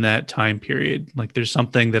in that time period. Like there's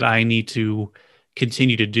something that I need to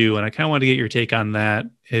continue to do. And I kind of want to get your take on that,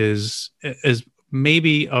 is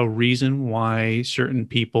maybe a reason why certain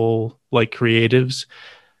people, like creatives,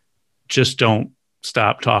 just don't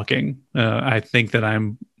stop talking. I think that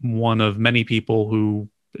I'm one of many people who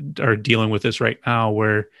are dealing with this right now,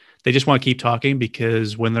 where they just want to keep talking,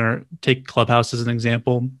 because when take Clubhouse as an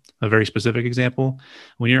example, a very specific example,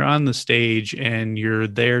 when you're on the stage and you're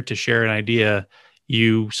there to share an idea,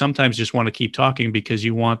 you sometimes just want to keep talking because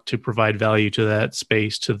you want to provide value to that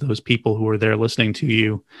space, to those people who are there listening to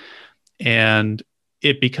you. And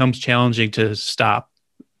it becomes challenging to stop,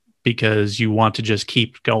 because you want to just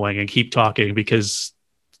keep going and keep talking, because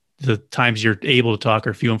the times you're able to talk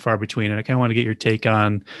are few and far between. And I kind of want to get your take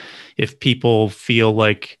on if people feel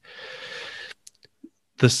like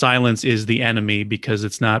the silence is the enemy because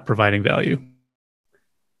it's not providing value.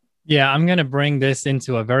 Yeah, I'm going to bring this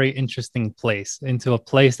into a very interesting place, into a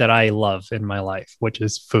place that I love in my life, which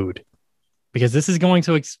is food, because this is going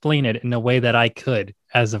to explain it in a way that I could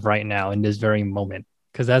as of right now in this very moment.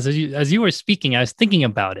 Because as you were speaking, I was thinking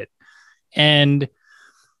about it, and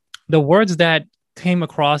the words that came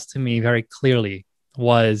across to me very clearly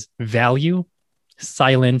was value,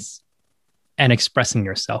 silence, and expressing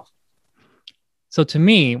yourself. So to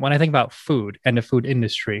me, when I think about food and the food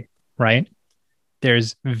industry, right,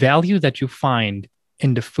 there's value that you find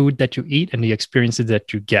in the food that you eat and the experiences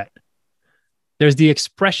that you get. There's the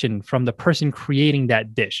expression from the person creating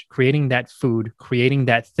that dish, creating that food, creating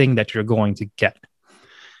that thing that you're going to get.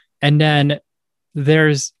 And then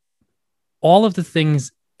there's all of the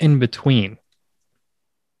things in between.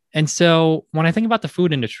 And so when I think about the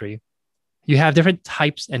food industry, you have different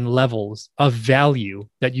types and levels of value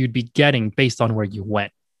that you'd be getting based on where you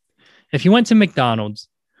went. If you went to McDonald's,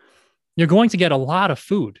 you're going to get a lot of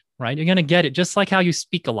food, right? You're going to get it just like how you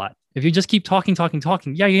speak a lot. If you just keep talking,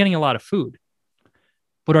 yeah, you're getting a lot of food.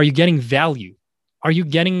 But are you getting value? Are you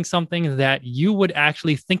getting something that you would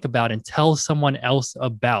actually think about and tell someone else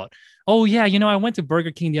about? Oh, yeah, I went to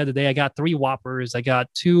Burger King the other day. I got 3 Whoppers, I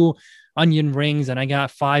got 2 onion rings, and I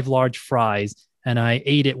got 5 large fries, and I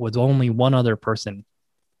ate it with only one other person.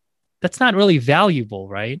 That's not really valuable,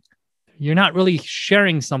 right? You're not really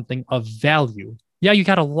sharing something of value. Yeah, you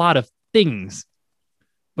got a lot of things,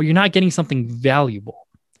 but you're not getting something valuable.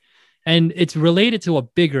 And it's related to a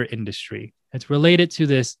bigger industry. It's related to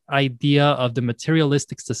this idea of the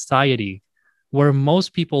materialistic society where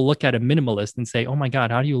most people look at a minimalist and say, oh my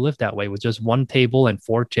God, how do you live that way with just one table and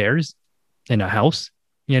 4 chairs in a house?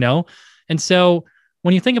 And so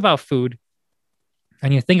when you think about food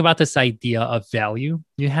and you think about this idea of value,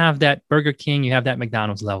 you have that Burger King, you have that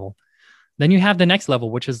McDonald's level. Then you have the next level,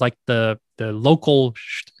 which is like the local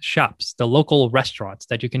shops, the local restaurants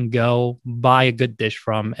that you can go buy a good dish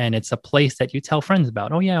from. And it's a place that you tell friends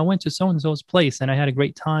about. Oh, yeah, I went to so-and-so's place and I had a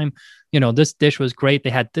great time. This dish was great. They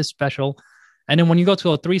had this special. And then when you go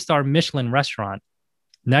to a 3-star Michelin restaurant,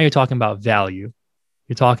 now you're talking about value.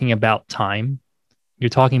 You're talking about time. You're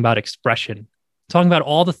talking about expression. You're talking about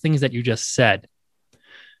all the things that you just said.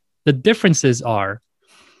 The differences are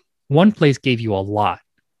one place gave you a lot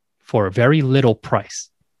for a very little price.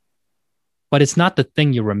 But it's not the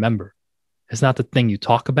thing you remember. It's not the thing you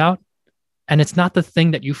talk about. And it's not the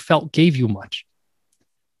thing that you felt gave you much.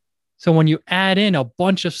 So when you add in a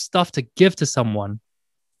bunch of stuff to give to someone,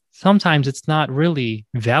 sometimes it's not really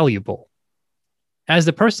valuable. As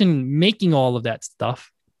the person making all of that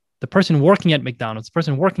stuff, the person working at McDonald's, the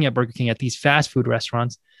person working at Burger King, at these fast food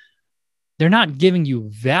restaurants, they're not giving you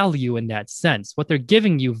value in that sense. What they're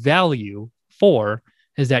giving you value for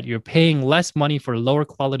is that you're paying less money for lower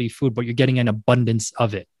quality food, but you're getting an abundance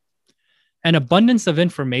of it. An abundance of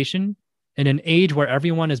information in an age where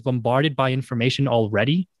everyone is bombarded by information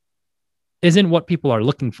already isn't what people are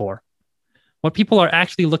looking for. What people are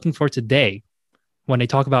actually looking for today, when they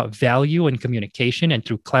talk about value and communication and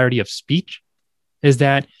through clarity of speech, is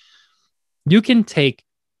that you can take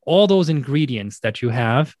all those ingredients that you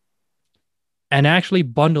have and actually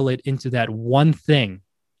bundle it into that one thing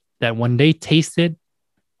that when they taste it,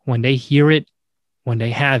 when they hear it, when they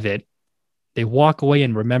have it, they walk away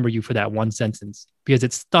and remember you for that one sentence because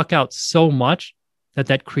it stuck out so much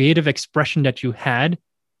that creative expression that you had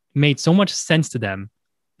made so much sense to them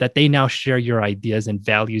that they now share your ideas and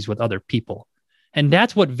values with other people. And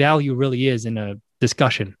that's what value really is in a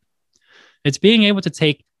discussion. It's being able to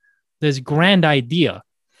take this grand idea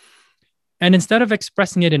and instead of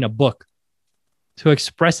expressing it in a book, to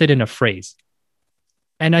express it in a phrase.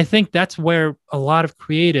 And I think that's where a lot of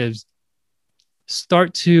creatives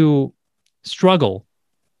start to struggle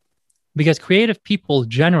because creative people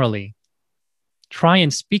generally try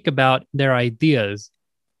and speak about their ideas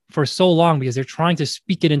for so long because they're trying to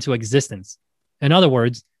speak it into existence. In other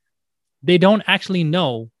words, they don't actually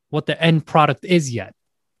know what the end product is yet.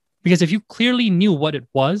 Because if you clearly knew what it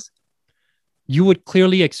was, you would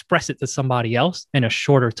clearly express it to somebody else in a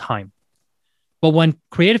shorter time. But when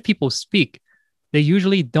creative people speak, they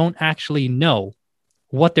usually don't actually know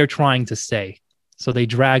what they're trying to say. So they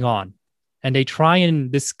drag on and they try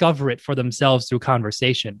and discover it for themselves through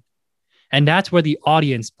conversation. And that's where the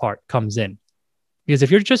audience part comes in. Because if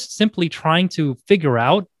you're just simply trying to figure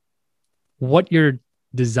out what you're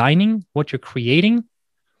designing, what you're creating,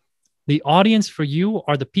 the audience for you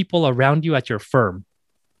are the people around you at your firm.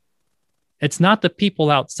 It's not the people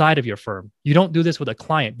outside of your firm. You don't do this with a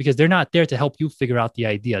client because they're not there to help you figure out the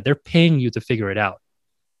idea. They're paying you to figure it out.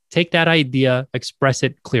 Take that idea, express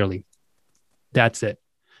it clearly. That's it.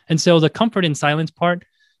 And so the comfort in silence part,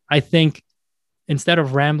 I think instead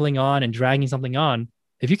of rambling on and dragging something on,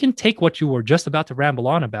 if you can take what you were just about to ramble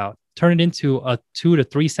on about, turn it into a 2 to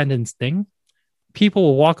 3 sentence thing, people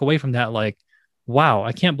will walk away from that like, wow,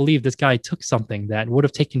 I can't believe this guy took something that would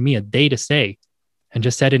have taken me a day to say and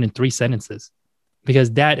just said it in 3 sentences,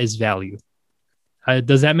 because that is value.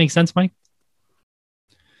 Does that make sense, Mike?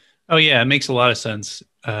 Oh yeah, it makes a lot of sense.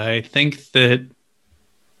 I think that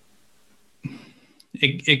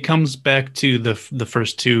it comes back to the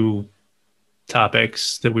first two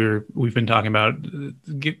topics that we've been talking about,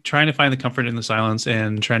 trying to find the comfort in the silence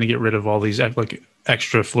and trying to get rid of all these like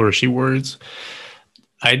extra flourishy words.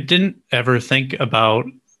 I didn't ever think about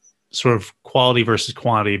sort of quality versus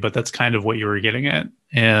quantity, but that's kind of what you were getting at.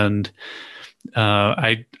 And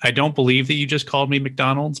I don't believe that you just called me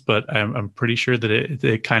McDonald's, but I'm pretty sure that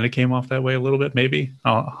it kind of came off that way a little bit, maybe.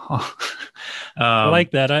 I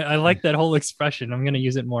like that. I like that whole expression. I'm going to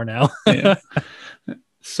use it more now. Yeah.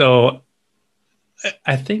 So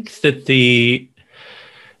I think that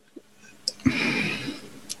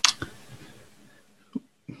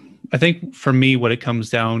I think for me, what it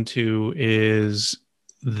comes down to is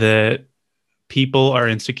that people are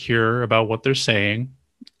insecure about what they're saying,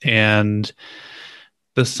 and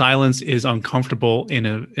the silence is uncomfortable in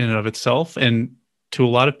and of itself. And to a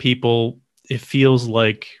lot of people, it feels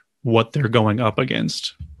like what they're going up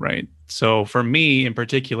against, right? So for me in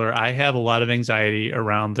particular, I have a lot of anxiety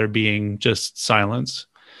around there being just silence.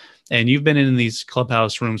 And you've been in these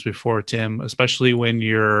clubhouse rooms before, Tim, especially when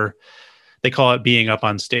they call it being up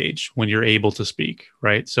on stage, when you're able to speak,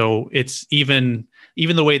 right? So it's even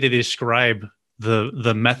the way they describe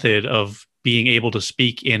the method of being able to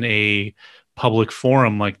speak in a public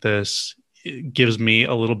forum like this, it gives me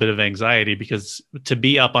a little bit of anxiety, because to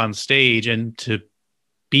be up on stage and to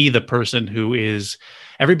be the person who is,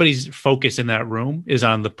 everybody's focus in that room is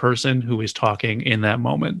on the person who is talking in that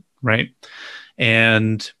moment, right?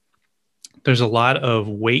 And there's a lot of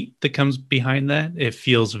weight that comes behind that. It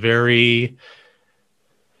feels very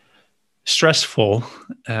stressful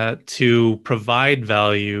to provide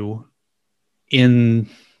value in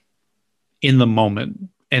the moment,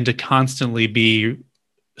 and to constantly be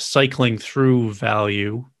cycling through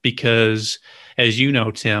value, because as you know,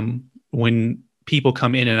 Tim, when people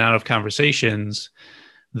come in and out of conversations,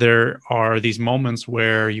 there are these moments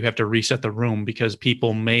where you have to reset the room, because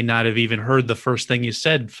people may not have even heard the first thing you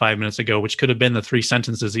said 5 minutes ago, which could have been the 3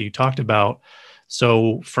 sentences that you talked about.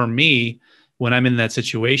 So for me, when I'm in that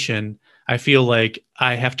situation, I feel like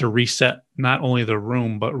I have to reset not only the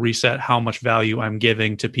room, but reset how much value I'm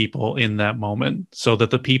giving to people in that moment, so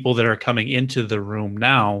that the people that are coming into the room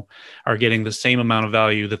now are getting the same amount of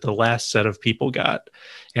value that the last set of people got.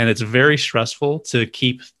 And it's very stressful to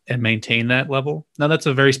keep and maintain that level. Now, that's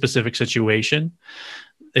a very specific situation.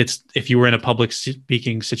 It's if you were in a public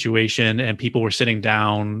speaking situation and people were sitting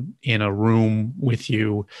down in a room with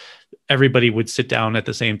you, everybody would sit down at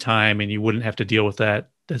the same time and you wouldn't have to deal with that.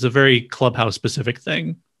 It's a very clubhouse specific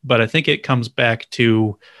thing. But I think it comes back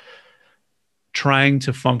to trying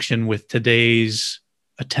to function with today's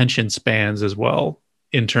attention spans as well,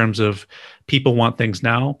 in terms of people want things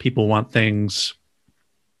now, people want things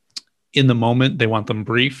in the moment, they want them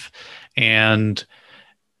brief. And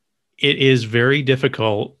it is very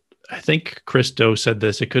difficult. I think Chris Do said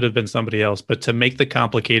this, it could have been somebody else, but to make the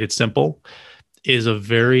complicated simple is a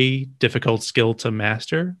very difficult skill to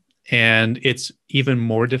master. And it's even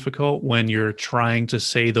more difficult when you're trying to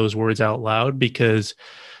say those words out loud, because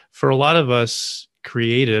for a lot of us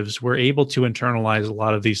creatives, we're able to internalize a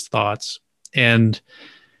lot of these thoughts. And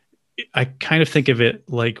I kind of think of it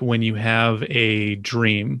like when you have a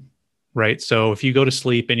dream, right? So if you go to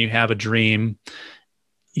sleep and you have a dream,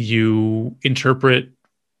 you interpret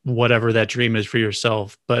whatever that dream is for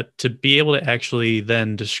yourself. But to be able to actually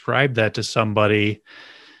then describe that to somebody,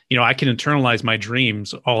 I can internalize my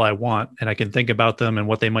dreams all I want, and I can think about them and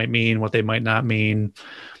what they might mean, what they might not mean.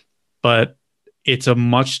 But it's a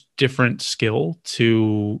much different skill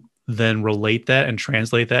to then relate that and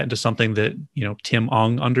translate that into something that, Tim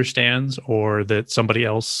Ung understands, or that somebody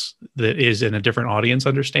else that is in a different audience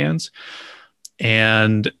understands.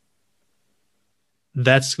 And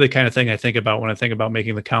that's the kind of thing I think about when I think about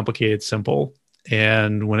making the complicated simple.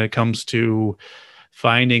 And when it comes to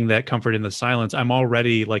finding that comfort in the silence, I'm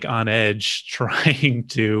already like on edge trying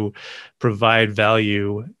to provide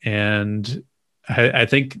value. And I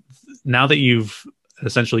think now that you've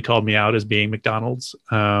essentially called me out as being McDonald's,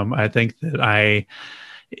 I think that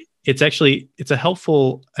it's a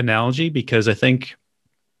helpful analogy, because I think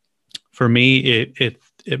for me,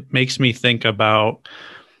 it makes me think about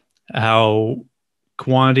how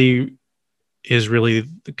quantity is really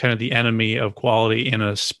kind of the enemy of quality in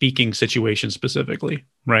a speaking situation specifically,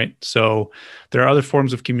 right? So there are other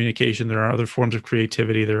forms of communication, there are other forms of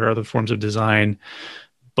creativity, there are other forms of design,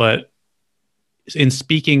 but in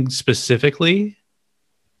speaking specifically,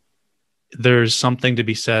 there's something to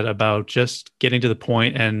be said about just getting to the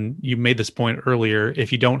point. And you made this point earlier.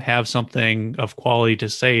 If you don't have something of quality to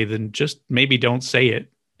say, then just maybe don't say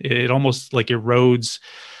it. It almost like erodes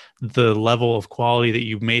the level of quality that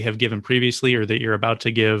you may have given previously or that you're about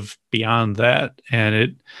to give beyond that. And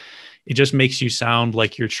it just makes you sound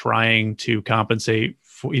like you're trying to compensate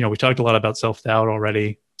for, we talked a lot about self-doubt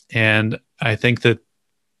already. And I think that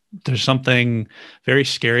there's something very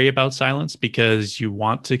scary about silence because you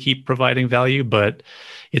want to keep providing value, but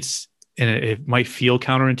it might feel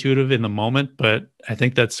counterintuitive in the moment, but I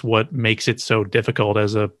think that's what makes it so difficult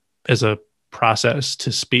as a process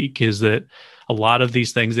to speak, is that a lot of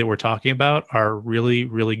these things that we're talking about are really,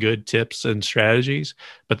 really good tips and strategies,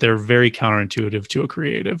 but they're very counterintuitive to a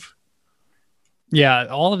creative. Yeah,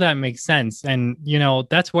 all of that makes sense. And,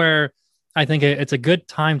 that's where I think it's a good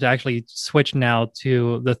time to actually switch now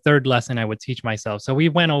to the third lesson I would teach myself. So we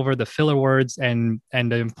went over the filler words and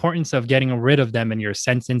the importance of getting rid of them in your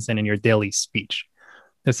sentence and in your daily speech.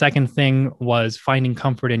 The second thing was finding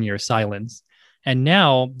comfort in your silence. And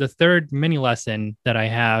now the third mini lesson that I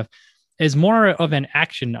have is more of an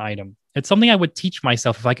action item. It's something I would teach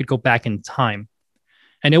myself if I could go back in time.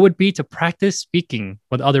 And it would be to practice speaking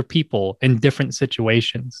with other people in different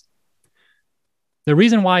situations. The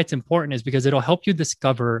reason why it's important is because it'll help you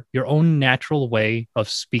discover your own natural way of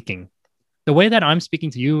speaking. The way that I'm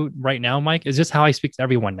speaking to you right now, Mike, is just how I speak to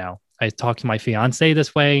everyone now. I talk to my fiance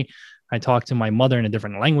this way. I talk to my mother in a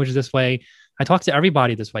different language this way. I talk to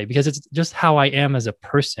everybody this way because it's just how I am as a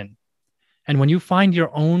person. And when you find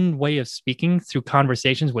your own way of speaking through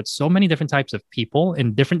conversations with so many different types of people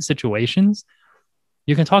in different situations,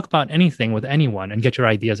 you can talk about anything with anyone and get your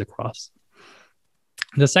ideas across.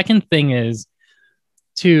 The second thing is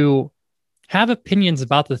to have opinions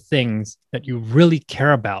about the things that you really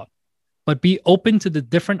care about, but be open to the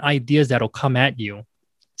different ideas that'll come at you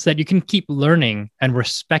so that you can keep learning and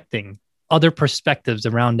respecting other perspectives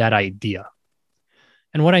around that idea.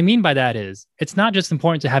 And what I mean by that is, it's not just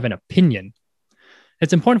important to have an opinion.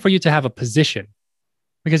 It's important for you to have a position.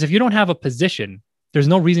 Because if you don't have a position, there's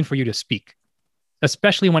no reason for you to speak,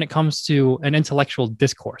 especially when it comes to an intellectual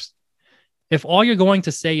discourse. If all you're going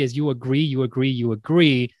to say is you agree, you agree, you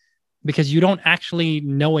agree, because you don't actually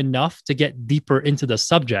know enough to get deeper into the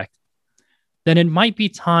subject, then it might be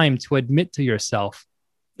time to admit to yourself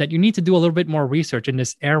that you need to do a little bit more research in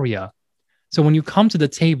this area. So when you come to the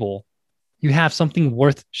table, you have something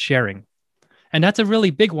worth sharing. And that's a really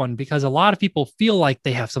big one because a lot of people feel like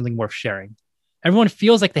they have something worth sharing. Everyone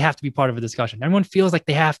feels like they have to be part of a discussion. Everyone feels like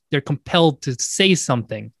they're compelled to say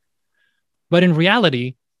something. But in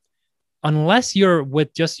reality, unless you're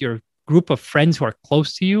with just your group of friends who are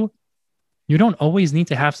close to you, you don't always need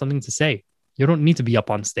to have something to say. You don't need to be up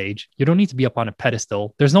on stage. You don't need to be up on a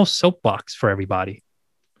pedestal. There's no soapbox for everybody.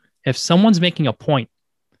 If someone's making a point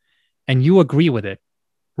and you agree with it,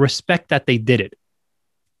 respect that they did it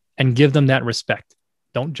and give them that respect.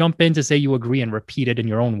 Don't jump in to say you agree and repeat it in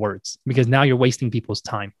your own words because now you're wasting people's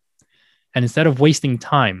time. And instead of wasting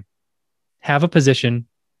time, have a position,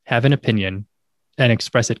 have an opinion, and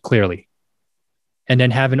express it clearly. And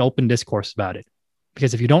then have an open discourse about it.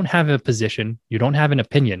 Because if you don't have a position, you don't have an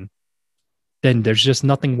opinion, then there's just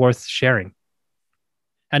nothing worth sharing.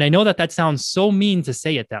 And I know that that sounds so mean to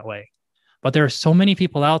say it that way, but there are so many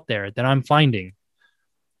people out there that I'm finding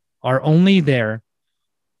are only there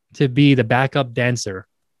to be the backup dancer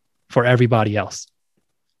for everybody else.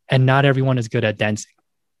 And not everyone is good at dancing.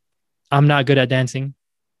 I'm not good at dancing,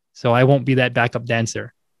 so I won't be that backup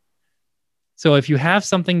dancer. So if you have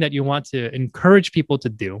something that you want to encourage people to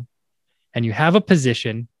do, and you have a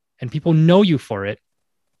position and people know you for it,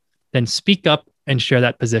 then speak up and share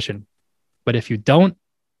that position. But if you don't,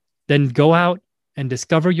 then go out and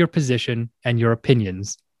discover your position and your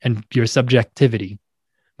opinions and your subjectivity,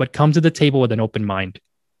 but come to the table with an open mind.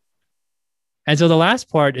 And so the last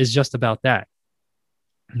part is just about that.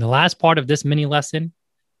 And the last part of this mini lesson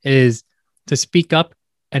is to speak up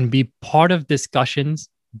and be part of discussions,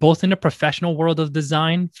 both in the professional world of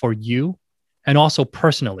design for you and also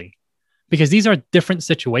personally, because these are different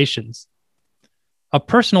situations. A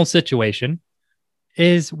personal situation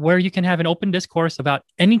is where you can have an open discourse about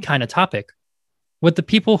any kind of topic with the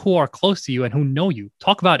people who are close to you and who know you.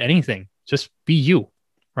 Talk about anything. Just be you,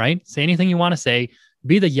 right? Say anything you want to say.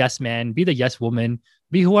 Be the yes man, be the yes woman,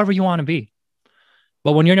 be whoever you want to be.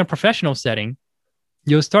 But when you're in a professional setting,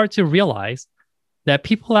 you'll start to realize that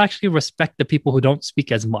people actually respect the people who don't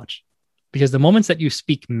speak as much, because the moments that you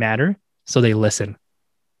speak matter. So they listen.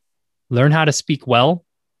 Learn how to speak well,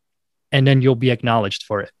 and then you'll be acknowledged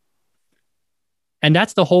for it. And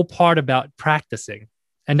that's the whole part about practicing.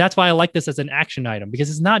 And that's why I like this as an action item,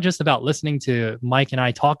 because it's not just about listening to Mike and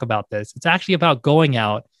I talk about this. It's actually about going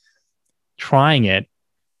out, trying it,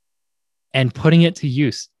 and putting it to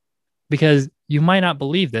use. Because you might not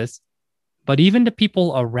believe this, but even the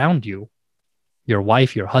people around you, your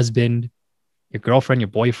wife, your husband, your girlfriend, your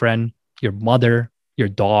boyfriend, your mother, your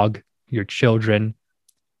dog, your children,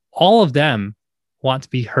 all of them want to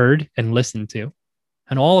be heard and listened to.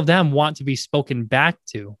 And all of them want to be spoken back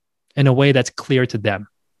to in a way that's clear to them.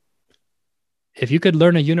 If you could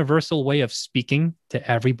learn a universal way of speaking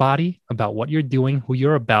to everybody about what you're doing, who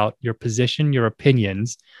you're about, your position, your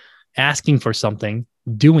opinions, asking for something,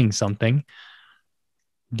 doing something,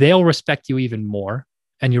 they'll respect you even more.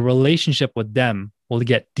 And your relationship with them will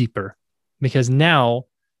get deeper, because now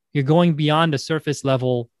you're going beyond the surface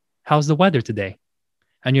level. How's the weather today?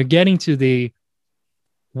 And you're getting to the,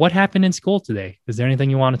 what happened in school today? Is there anything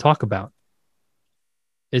you want to talk about?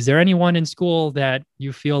 Is there anyone in school that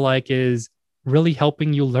you feel like is really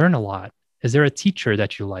helping you learn a lot? Is there a teacher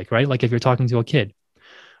that you like, right? Like if you're talking to a kid,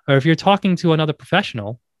 or if you're talking to another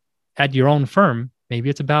professional at your own firm, maybe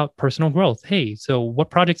it's about personal growth. Hey, so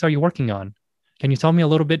what projects are you working on? Can you tell me a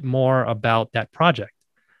little bit more about that project?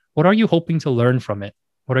 What are you hoping to learn from it?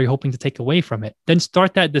 What are you hoping to take away from it? Then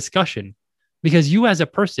start that discussion, because you as a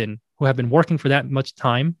person who have been working for that much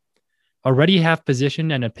time already have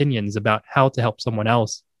position and opinions about how to help someone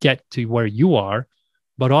else get to where you are,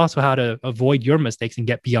 but also how to avoid your mistakes and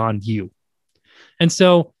get beyond you. And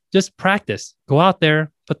so just practice, go out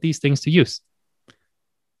there, put these things to use.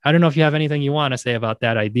 I don't know if you have anything you want to say about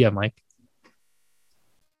that idea, Mike.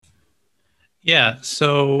 Yeah,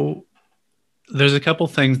 so there's a couple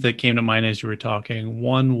things that came to mind as you were talking.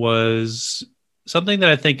 One was something that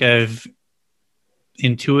I think I've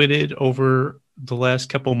intuited over the last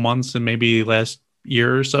couple months and maybe last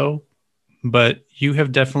year or so, but you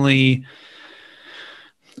have definitely,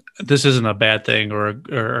 this isn't a bad thing or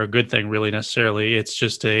a good thing really necessarily. It's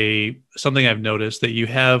just something I've noticed, that you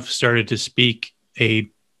have started to speak a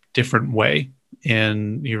different way,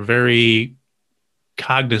 and you're very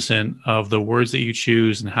cognizant of the words that you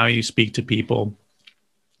choose and how you speak to people.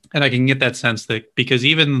 And I can get that sense that, because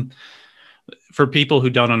even for people who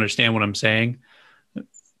don't understand what I'm saying,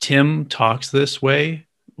 Tim talks this way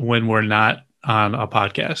when we're not on a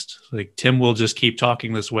podcast. Like Tim will just keep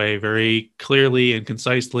talking this way very clearly and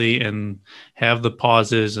concisely, and have the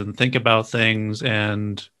pauses and think about things.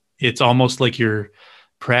 And it's almost like you're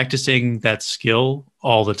practicing that skill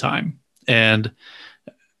all the time. And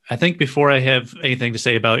I think before I have anything to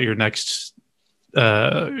say about your next,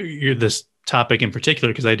 this topic in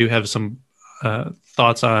particular, because I do have some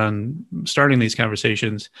thoughts on starting these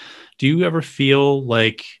conversations. Do you ever feel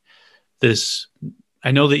like this?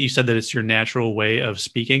 I know that you said that it's your natural way of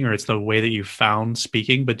speaking, or it's the way that you found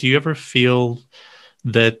speaking, but do you ever feel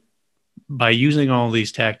that by using all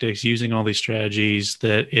these tactics, using all these strategies,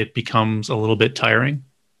 that it becomes a little bit tiring?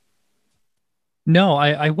 No,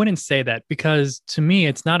 I wouldn't say that, because to me,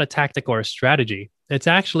 it's not a tactic or a strategy. It's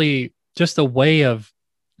actually just a way of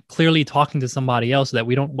clearly talking to somebody else so that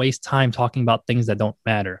we don't waste time talking about things that don't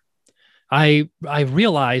matter. I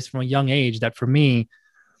realized from a young age that for me,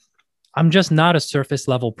 I'm just not a surface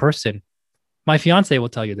level person. My fiance will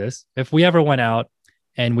tell you this. If we ever went out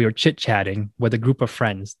and we were chit chatting with a group of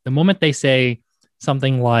friends, the moment they say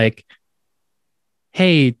something like,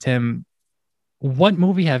 "Hey, Tim, what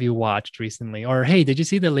movie have you watched recently?" Or, "Hey, did you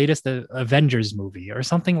see the latest Avengers movie?" Or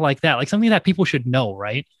something like that, like something that people should know,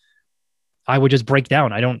 right? I would just break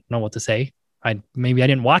down. I don't know what to say. Maybe I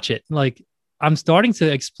didn't watch it. Like, I'm starting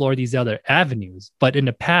to explore these other avenues, but in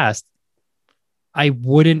the past, I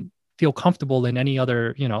wouldn't feel comfortable in any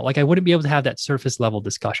other, like I wouldn't be able to have that surface level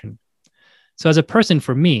discussion. So as a person,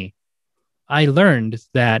 for me, I learned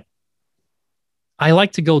that I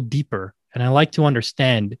like to go deeper, and I like to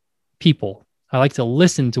understand people. I like to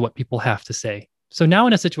listen to what people have to say. So now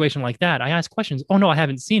in a situation like that, I ask questions. "Oh, no, I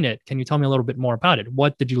haven't seen it. Can you tell me a little bit more about it?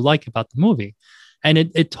 What did you like about the movie?" And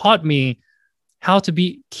it taught me how to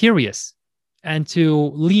be curious and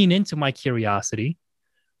to lean into my curiosity,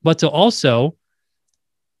 but to also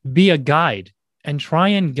be a guide and try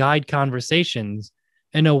and guide conversations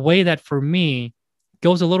in a way that for me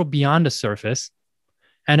goes a little beyond the surface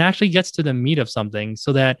and actually gets to the meat of something,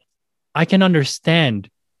 so that I can understand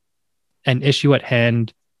an issue at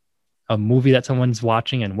hand, a movie that someone's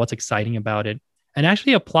watching and what's exciting about it, and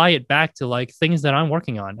actually apply it back to like things that I'm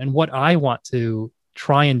working on and what I want to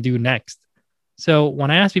try and do next. So when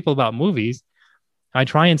I ask people about movies, I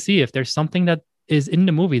try and see if there's something that is in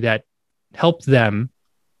the movie that helps them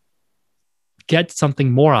get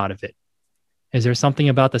something more out of it. Is there something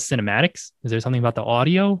about the cinematics? Is there something about the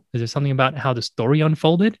audio? Is there something about how the story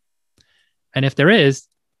unfolded? And if there is,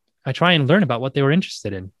 I try and learn about what they were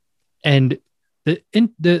interested in. And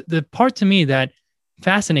the part to me that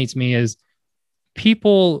fascinates me is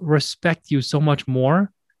people respect you so much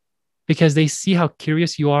more because they see how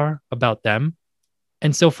curious you are about them.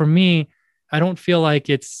 And so for me, I don't feel like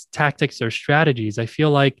it's tactics or strategies. I feel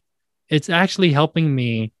like it's actually helping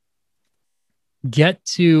me get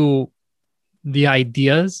to the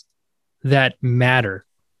ideas that matter.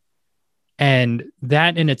 And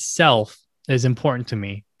that in itself is important to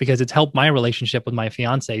me because it's helped my relationship with my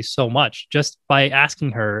fiance so much just by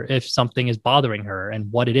asking her if something is bothering her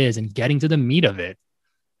and what it is and getting to the meat of it.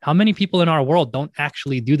 How many people in our world don't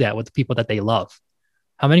actually do that with the people that they love?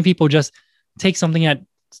 How many people just take something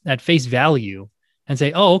at face value and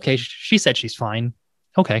say, oh, okay, she said she's fine.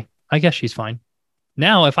 Okay, I guess she's fine.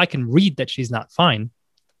 Now, if I can read that she's not fine,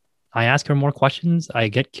 I ask her more questions, I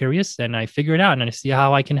get curious, and I figure it out and I see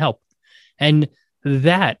how I can help. And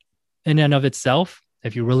that in and of itself,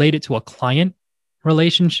 if you relate it to a client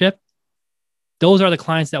relationship, those are the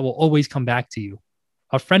clients that will always come back to you.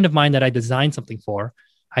 A friend of mine that I designed something for,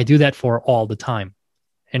 I do that for all the time.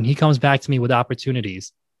 And he comes back to me with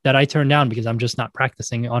opportunities that I turn down because I'm just not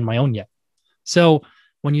practicing on my own yet. So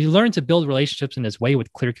when you learn to build relationships in this way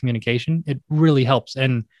with clear communication, it really helps.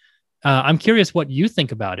 And I'm curious what you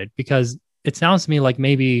think about it, because it sounds to me like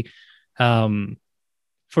maybe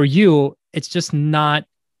for you, it's not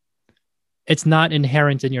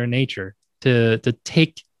inherent in your nature to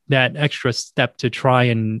take that extra step to try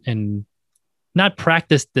and not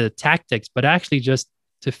practice the tactics, but actually just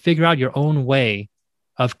to figure out your own way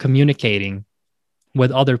of communicating with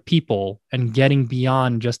other people and getting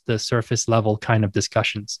beyond just the surface level kind of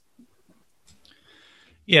discussions.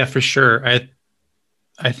 Yeah, for sure.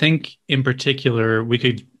 I think in particular, we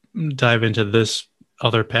could dive into this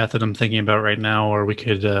other path that I'm thinking about right now, or we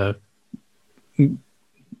could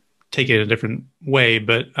take it a different way.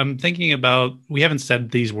 But I'm thinking about, we haven't said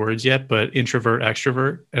these words yet, but introvert,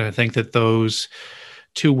 extrovert. And I think that those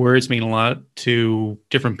two words mean a lot to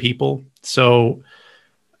different people. So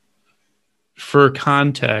for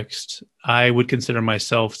context, I would consider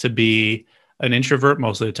myself to be an introvert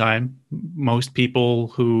most of the time. Most people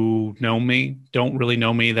who know me don't really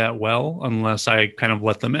know me that well unless I kind of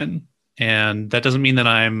let them in. And that doesn't mean that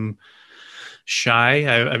I'm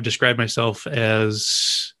shy. I've described myself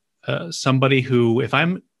as somebody who, if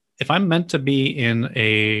I'm meant to be in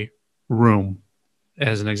a room,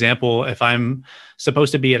 as an example, if I'm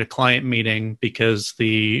supposed to be at a client meeting because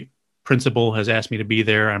the principal has asked me to be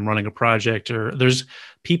there, I'm running a project, or there's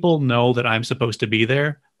people know that I'm supposed to be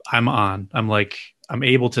there, I'm on. I'm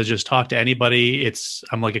able to just talk to anybody.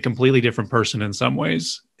 I'm like a completely different person in some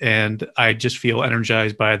ways. And I just feel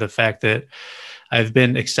energized by the fact that I've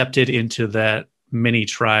been accepted into that mini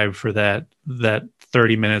tribe for that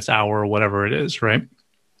 30 minutes, hour, whatever it is, right?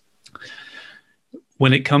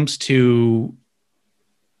 When it comes to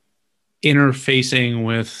interfacing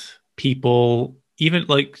with people, even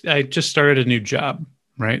like I just started a new job,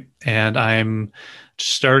 right? And I'm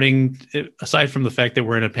starting, aside from the fact that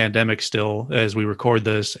we're in a pandemic still as we record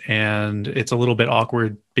this, and it's a little bit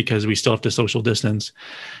awkward because we still have to social distance,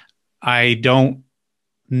 I don't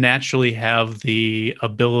naturally have the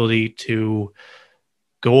ability to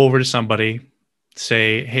go over to somebody,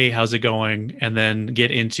 say, hey, how's it going? And then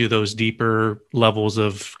get into those deeper levels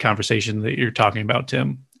of conversation that you're talking about,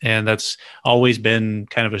 Tim. And that's always been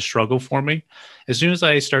kind of a struggle for me. As soon as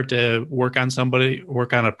I start to work on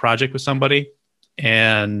a project with somebody,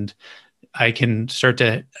 and I can start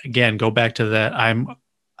to, again, go back to that,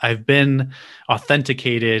 I've been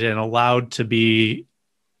authenticated and allowed to be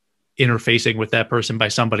interfacing with that person by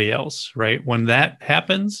somebody else, right? When that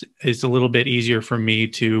happens, it's a little bit easier for me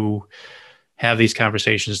to have these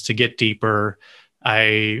conversations, to get deeper.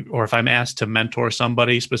 Or if I'm asked to mentor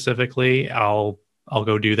somebody specifically, I'll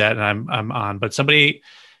go do that, and I'm on. But somebody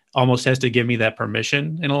almost has to give me that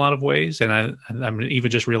permission in a lot of ways. And I'm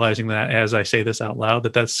even just realizing that as I say this out loud,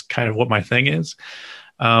 that's kind of what my thing is.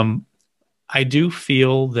 I do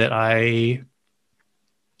feel that I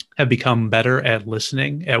have become better at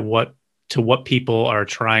listening to what people are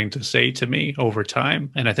trying to say to me over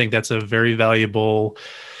time. And I think that's a very valuable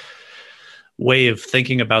way of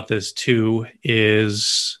thinking about this too,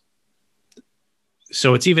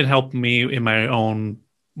 so it's even helped me in my own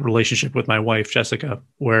relationship with my wife, Jessica,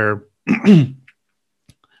 where I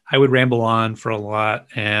would ramble on for a lot,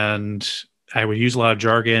 and I would use a lot of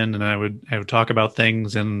jargon, and I would talk about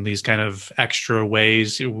things in these kind of extra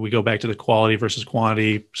ways. We go back to the quality versus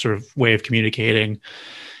quantity sort of way of communicating.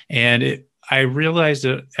 And I realized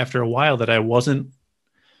that after a while that I wasn't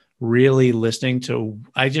really listening to,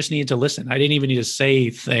 I just needed to listen. I didn't even need to say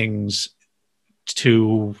things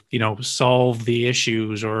to, solve the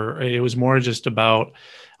issues, or it was more just about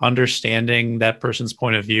understanding that person's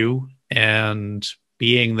point of view and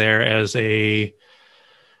being there as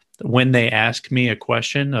when they ask me a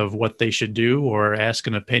question of what they should do or ask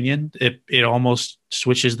an opinion, it almost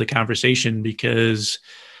switches the conversation, because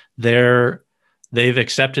they've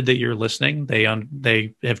accepted that you're listening.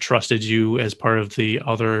 They have trusted you as part of the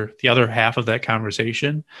other half of that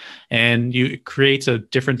conversation, and it creates a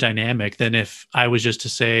different dynamic than if I was just to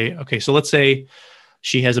say, okay, so let's say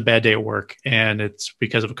she has a bad day at work and it's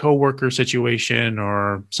because of a coworker situation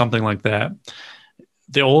or something like that.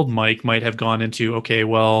 The old Mike might have gone into, okay,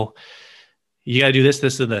 well, you got to do this,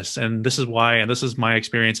 this, and this, and this is why, and this is my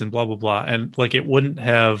experience, and blah, blah, blah. And like, it wouldn't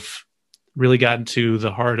have really gotten to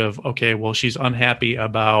the heart of, okay, well, she's unhappy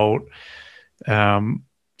about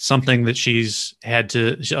something that she's had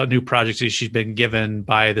a new project that she's been given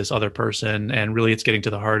by this other person. And really it's getting to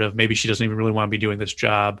the heart of, maybe she doesn't even really want to be doing this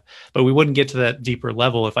job. But we wouldn't get to that deeper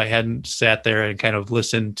level if I hadn't sat there and kind of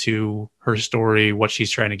listened to her story, what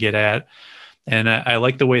she's trying to get at. And I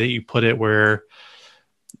like the way that you put it, where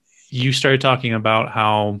you started talking about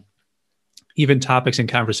how even topics in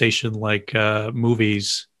conversation like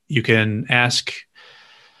movies, you can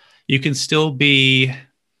still be,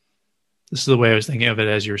 this is the way I was thinking of it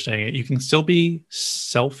as you were saying it, you can still be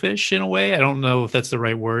selfish in a way. I don't know if that's the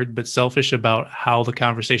right word, but selfish about how the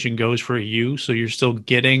conversation goes for you. So you're still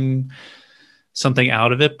getting something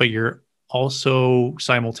out of it, but you're also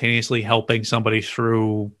simultaneously helping somebody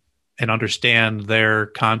through and understand their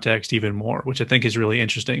context even more, which I think is really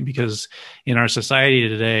interesting, because in our society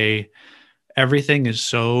today, everything is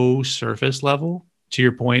so surface level, to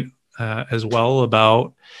your point as well,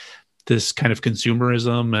 about this kind of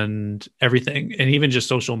consumerism and everything, and even just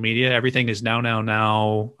social media. Everything is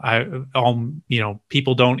now.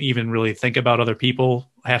 People don't even really think about other people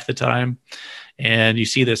half the time, and you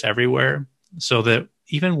see this everywhere. So that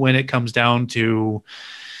even when it comes down to,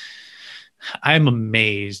 I'm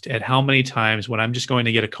amazed at how many times when I'm just going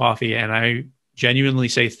to get a coffee and I genuinely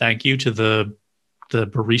say thank you to the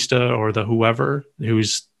barista or the whoever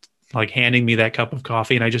who's like handing me that cup of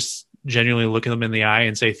coffee, and I just genuinely look at them in the eye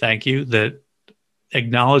and say thank you, that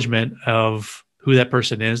acknowledgement of who that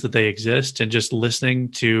person is, that they exist, and just listening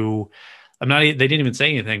to, they didn't even say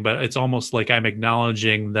anything, but it's almost like I'm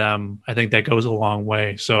acknowledging them. I think that goes a long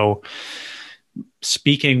way. So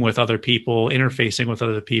speaking with other people, interfacing with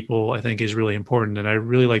other people, I think is really important. And I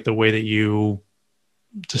really like the way that you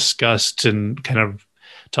discussed and kind of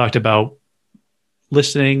talked about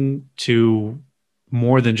listening to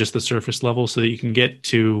more than just the surface level, so that you can get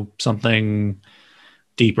to something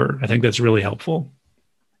deeper. I think that's really helpful.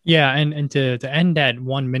 Yeah. And to end that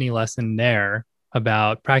one mini lesson there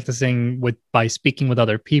about practicing by speaking with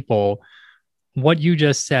other people, what you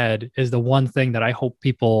just said is the one thing that I hope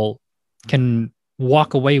people can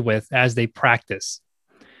walk away with as they practice.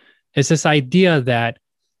 It's this idea that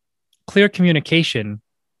clear communication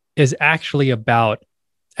is actually about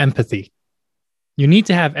empathy. You need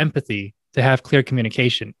to have empathy to have clear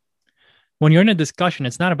communication. When you're in a discussion,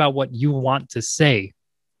 it's not about what you want to say.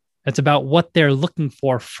 It's about what they're looking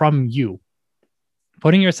for from you.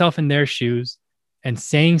 Putting yourself in their shoes and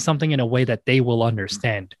saying something in a way that they will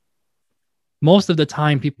understand. Most of the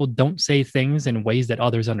time, people don't say things in ways that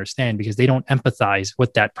others understand because they don't empathize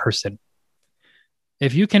with that person.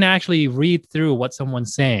 If you can actually read through what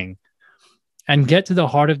someone's saying and get to the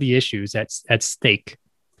heart of the issues at stake,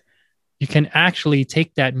 you can actually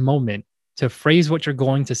take that moment to phrase what you're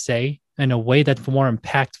going to say in a way that's more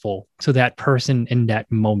impactful to that person in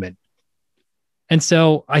that moment. And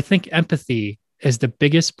so I think empathy is the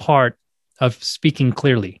biggest part of speaking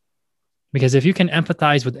clearly, because if you can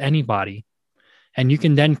empathize with anybody and you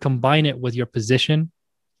can then combine it with your position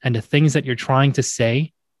and the things that you're trying to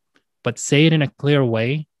say, but say it in a clear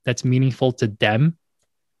way that's meaningful to them,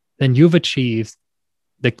 then you've achieved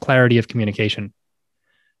the clarity of communication.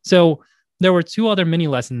 So there were two other mini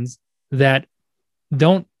lessons that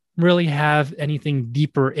don't really have anything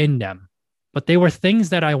deeper in them, but they were things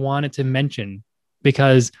that I wanted to mention,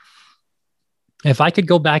 because if I could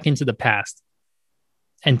go back into the past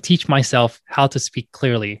and teach myself how to speak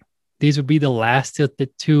clearly, these would be the last the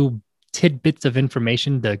two tidbits of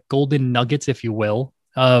information, the golden nuggets, if you will,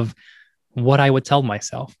 of what I would tell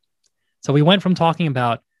myself. So we went from talking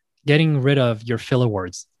about getting rid of your filler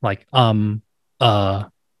words like,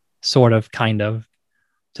 sort of, kind of,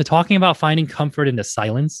 to talking about finding comfort in the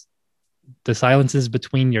silences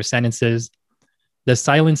between your sentences, the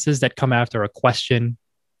silences that come after a question,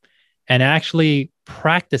 and actually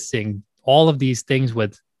practicing all of these things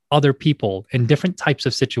with other people in different types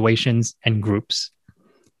of situations and groups,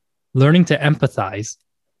 learning to empathize.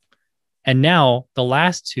 And now, the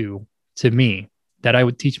last two to me that I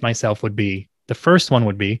would teach myself would be, the first one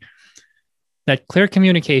would be that clear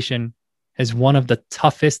communication is one of the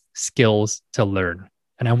toughest skills to learn.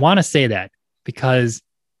 And I want to say that because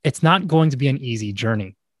it's not going to be an easy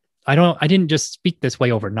journey. I didn't just speak this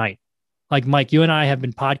way overnight. Like Mike, you and I have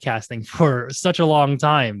been podcasting for such a long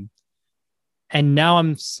time. And now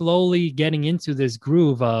I'm slowly getting into this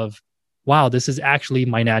groove of, wow, this is actually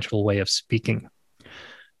my natural way of speaking.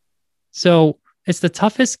 So it's the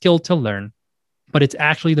toughest skill to learn, but it's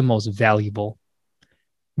actually the most valuable.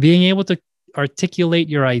 Being able to articulate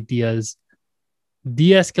your ideas,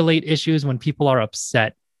 de-escalate issues when people are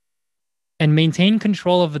upset, and maintain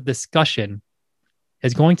control of a discussion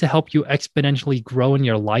is going to help you exponentially grow in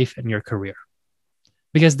your life and your career.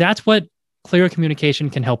 Because that's what clear communication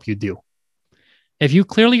can help you do. If you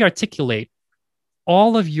clearly articulate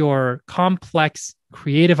all of your complex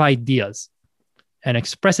creative ideas and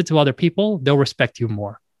express it to other people, they'll respect you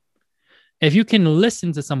more. If you can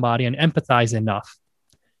listen to somebody and empathize enough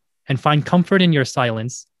and find comfort in your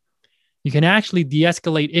silence, you can actually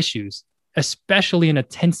de-escalate issues, especially in a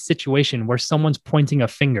tense situation where someone's pointing a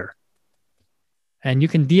finger. And you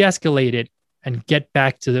can de-escalate it and get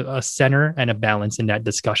back to a center and a balance in that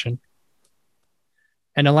discussion.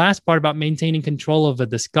 And the last part about maintaining control of a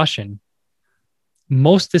discussion,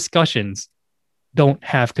 most discussions don't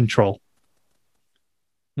have control.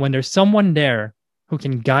 When there's someone there who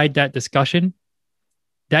can guide that discussion,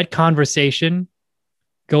 that conversation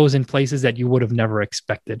goes in places that you would have never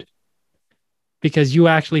expected, because you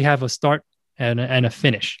actually have a start and a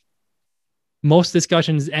finish. Most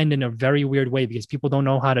discussions end in a very weird way because people don't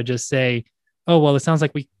know how to just say, oh, well, it sounds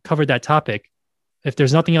like we covered that topic. If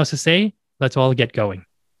there's nothing else to say, let's all get going.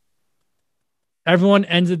 Everyone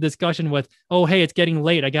ends the discussion with, oh, hey, it's getting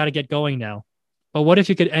late. I got to get going now. But what if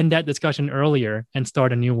you could end that discussion earlier and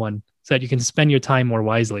start a new one so that you can spend your time more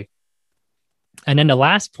wisely? And then the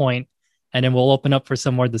last point, and then we'll open up for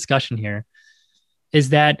some more discussion here, is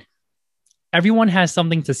that everyone has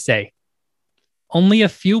something to say. Only a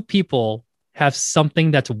few people have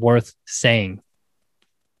something that's worth saying.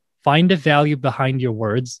 Find the value behind your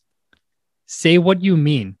words. Say what you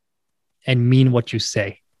mean and mean what you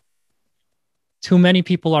say. Too many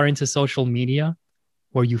people are into social media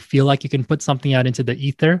where you feel like you can put something out into the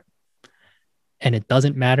ether and it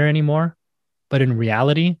doesn't matter anymore. But in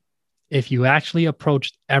reality, if you actually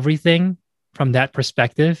approached everything from that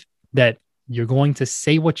perspective, that you're going to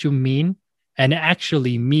say what you mean and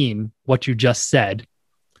actually mean what you just said,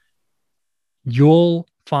 you'll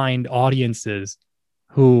find audiences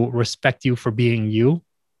who respect you for being you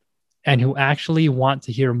and who actually want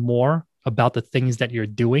to hear more about the things that you're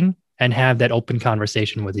doing and have that open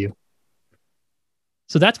conversation with you.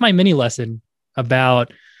 So that's my mini lesson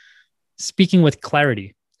about speaking with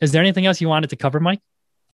clarity. Is there anything else you wanted to cover, Mike?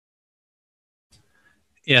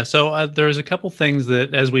 Yeah, so there's a couple things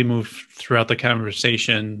that as we move throughout the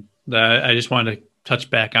conversation that I just wanted to touch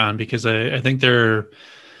back on, because I think there are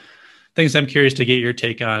things I'm curious to get your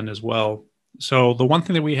take on as well. So the one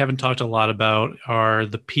thing that we haven't talked a lot about are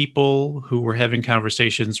the people who we're having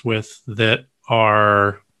conversations with that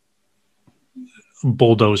are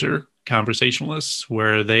bulldozer conversationalists,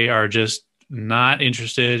 where they are just not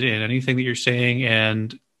interested in anything that you're saying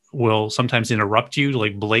and will sometimes interrupt you,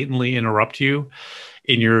 like blatantly interrupt you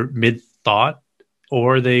in your mid thought,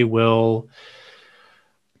 or they will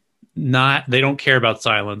not, they don't care about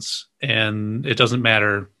silence, and it doesn't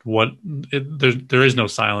matter what there is no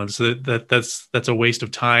silence. That's a waste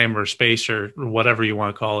of time or space or whatever you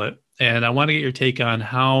want to call it. And I want to get your take on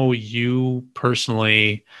how you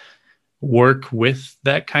personally work with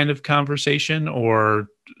that kind of conversation or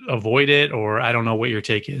avoid it, or I don't know what your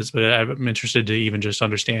take is, but I'm interested to even just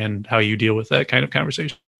understand how you deal with that kind of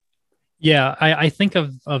conversation. Yeah, I think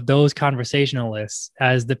of those conversationalists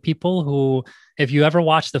as the people who, if you ever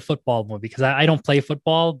watch the football movie, because I don't play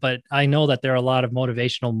football, but I know that there are a lot of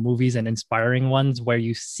motivational movies and inspiring ones where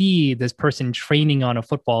you see this person training on a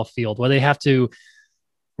football field where they have to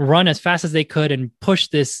run as fast as they could and push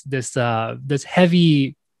this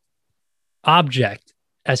heavy object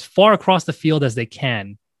as far across the field as they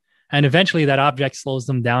can. And eventually that object slows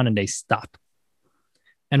them down and they stop.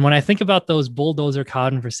 And when I think about those bulldozer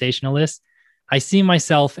conversationalists, I see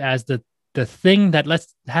myself as the thing that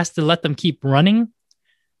has to let them keep running,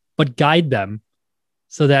 but guide them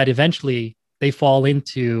so that eventually they fall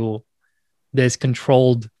into this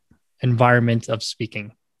controlled environment of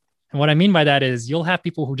speaking. And what I mean by that is you'll have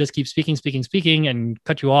people who just keep speaking, speaking, speaking and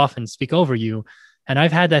cut you off and speak over you. And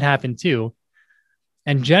I've had that happen too.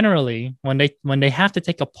 And generally, when they have to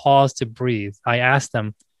take a pause to breathe, I ask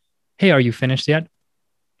them, "Hey, are you finished yet?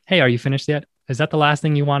 Hey, are you finished yet? Is that the last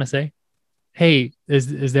thing you want to say? Hey,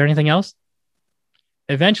 is there anything else?"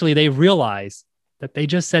 Eventually, they realize that they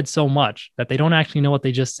just said so much that they don't actually know what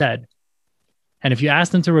they just said. And if you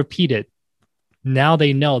ask them to repeat it, now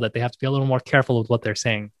they know that they have to be a little more careful with what they're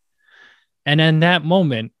saying. And in that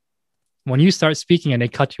moment, when you start speaking and they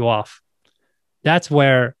cut you off, that's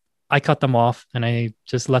where I cut them off and I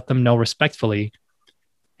just let them know respectfully,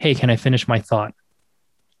 "Hey, can I finish my thought?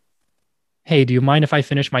 Hey, do you mind if I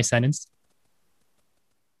finish my sentence?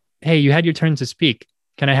 Hey, you had your turn to speak.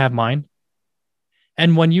 Can I have mine?"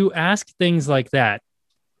 And when you ask things like that,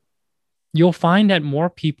 you'll find that more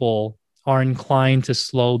people are inclined to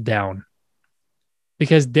slow down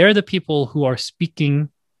because they're the people who are speaking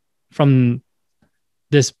from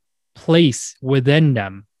this place within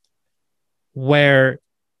them where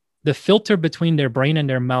the filter between their brain and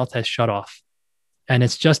their mouth has shut off. And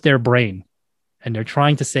it's just their brain. And they're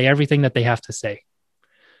trying to say everything that they have to say.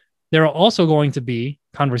 There are also going to be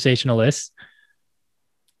conversationalists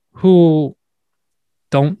who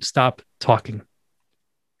don't stop talking.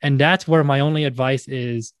 And that's where my only advice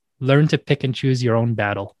is learn to pick and choose your own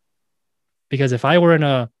battle. Because if I were in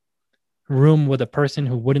a room with a person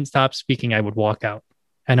who wouldn't stop speaking, I would walk out.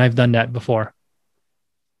 And I've done that before.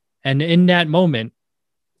 And in that moment,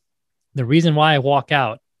 the reason why I walk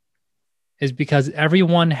out is because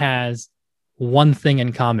everyone has one thing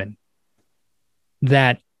in common,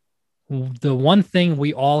 that the one thing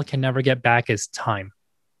we all can never get back is time.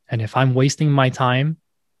 And if I'm wasting my time,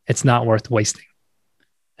 it's not worth wasting.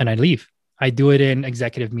 And I leave. I do it in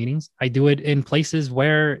executive meetings. I do it in places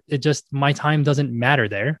where my time doesn't matter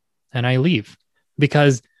there. And I leave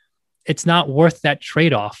because it's not worth that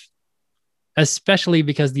trade-off, especially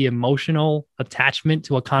because the emotional attachment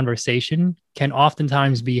to a conversation can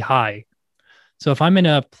oftentimes be high. So if I'm in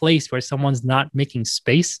a place where someone's not making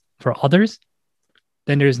space for others,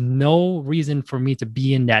 then there's no reason for me to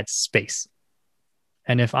be in that space.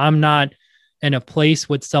 And if I'm not in a place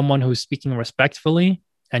with someone who's speaking respectfully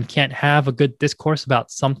and can't have a good discourse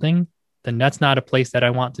about something, then that's not a place that I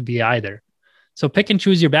want to be either. So pick and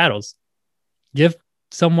choose your battles. Give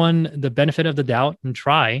someone the benefit of the doubt and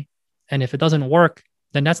try. And if it doesn't work,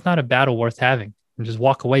 then that's not a battle worth having. And just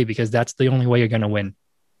walk away because that's the only way you're going to win.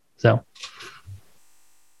 So,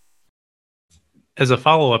 as a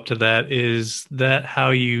follow-up to that, is that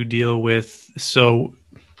how you deal with, so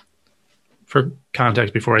for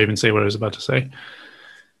context, before I even say what I was about to say,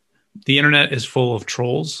 the internet is full of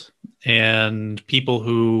trolls and people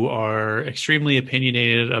who are extremely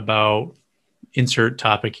opinionated about insert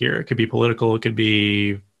topic here. It could be political, it could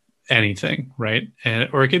be anything, right?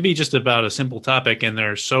 Or it could be just about a simple topic and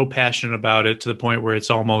they're so passionate about it to the point where it's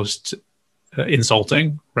almost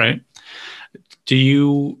insulting, right? Do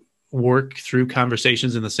you work through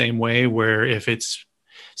conversations in the same way, where if it's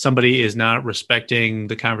somebody is not respecting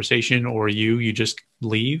the conversation or you just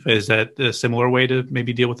leave? Is that a similar way to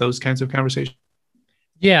maybe deal with those kinds of conversations?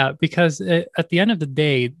 yeah, because at the end of the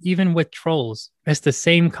day, even with trolls, it's the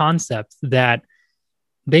same concept that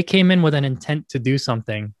they came in with an intent to do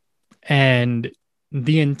something. And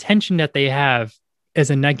the intention that they have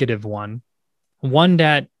is a negative one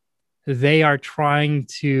that they are trying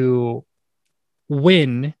to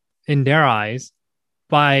win in their eyes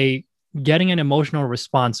by getting an emotional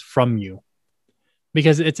response from you.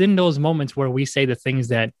 Because it's in those moments where we say the things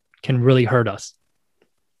that can really hurt us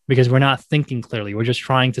because we're not thinking clearly. We're just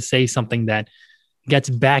trying to say something that gets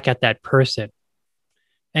back at that person.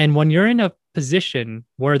 And when you're in a position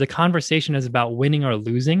where the conversation is about winning or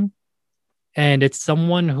losing, and it's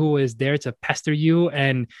someone who is there to pester you,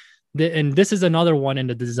 and this is another one in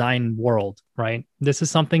the design world, right? This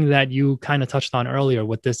is something that you kind of touched on earlier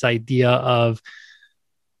with this idea of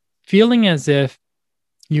feeling as if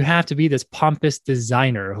you have to be this pompous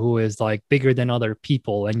designer who is like bigger than other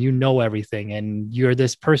people and you know everything. And you're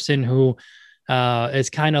this person who is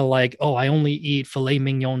kind of like, oh, I only eat filet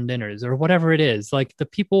mignon dinners or whatever it is. Like the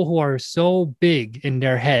people who are so big in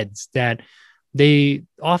their heads that they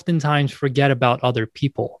oftentimes forget about other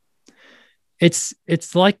people. It's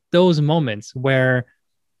like those moments where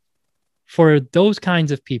for those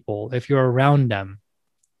kinds of people, if you're around them,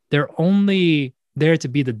 they're only there to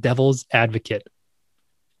be the devil's advocate.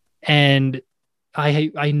 And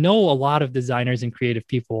I know a lot of designers and creative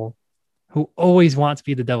people who always want to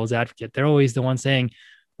be the devil's advocate. They're always the one saying,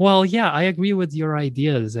 Well, yeah, I agree with your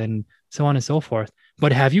ideas and so on and so forth.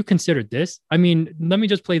 But have you considered this? I mean, let me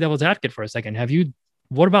just play devil's advocate for a second.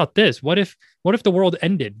 What about this? What if the world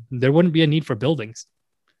ended? There wouldn't be a need for buildings,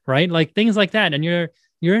 right? Like things like that. And you're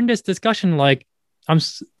in this discussion like I'm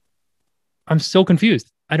I'm so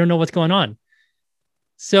confused. I don't know what's going on.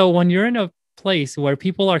 So when you're in a place where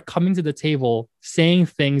people are coming to the table saying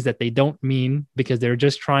things that they don't mean because they're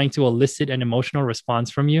just trying to elicit an emotional response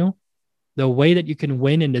from you, the way that you can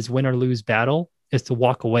win in this win or lose battle is to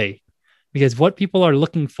walk away. Because what people are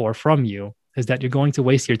looking for from you is that you're going to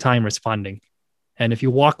waste your time responding. And if you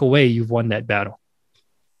walk away, you've won that battle.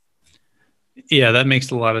 Yeah, that makes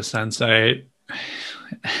a lot of sense. I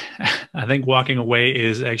think walking away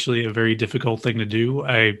is actually a very difficult thing to do.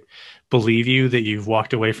 I believe you that you've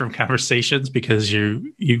walked away from conversations because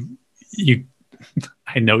you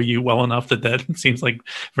I know you well enough that seems like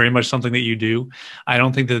very much something that you do. I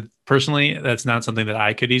don't think that personally that's not something that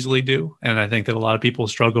I could easily do, and I think that a lot of people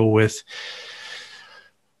struggle with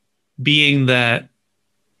being that.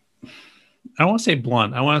 I don't want to say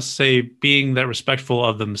blunt. I want to say being that respectful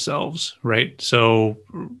of themselves, right? So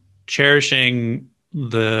cherishing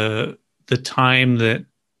the time that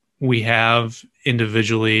we have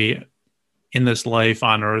individually in this life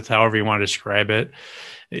on earth, however you want to describe it.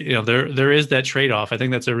 You know, there is that trade-off. I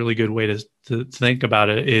think that's a really good way to think about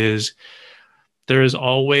it, is there is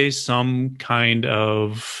always some kind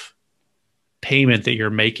of payment that you're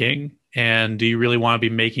making. And do you really want to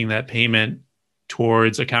be making that payment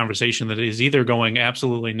towards a conversation that is either going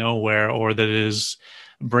absolutely nowhere or that is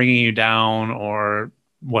bringing you down or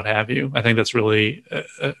what have you? I think that's really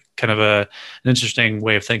an interesting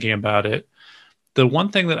way of thinking about it. The one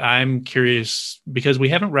thing that I'm curious, because we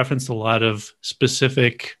haven't referenced a lot of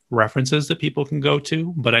specific references that people can go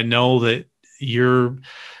to, but I know that you're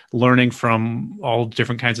learning from all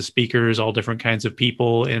different kinds of speakers, all different kinds of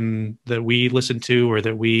people that we listen to, or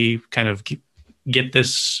that we kind of get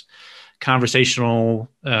this conversational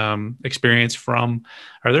experience from.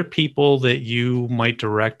 Are there people that you might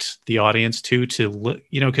direct the audience to,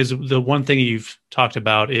 because the one thing you've talked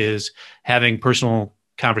about is having personal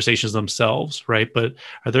conversations themselves, right? But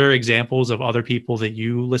are there examples of other people that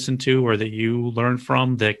you listen to or that you learn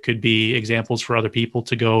from that could be examples for other people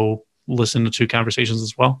to go listen to conversations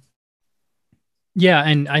as well? Yeah,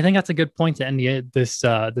 and I think that's a good point to end this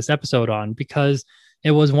episode on, because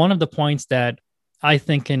it was one of the points that I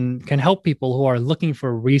think can help people who are looking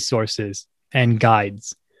for resources and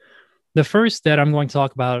guides. The first that I'm going to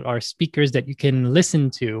talk about are speakers that you can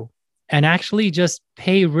listen to and actually just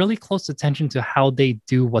pay really close attention to how they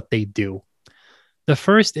do what they do. The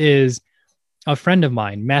first is a friend of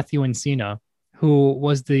mine, Matthew Encina, who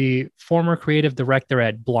was the former creative director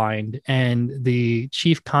at Blind and the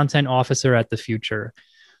chief content officer at The Futur.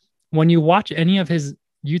 When you watch any of his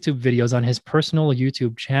YouTube videos on his personal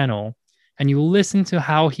YouTube channel and you listen to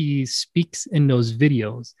how he speaks in those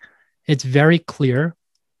videos, it's very clear,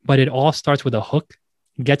 but it all starts with a hook,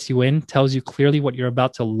 gets you in, tells you clearly what you're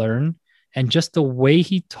about to learn. And just the way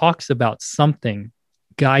he talks about something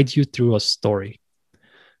guides you through a story.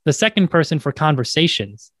 The second person for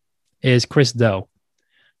conversations is Chris Do.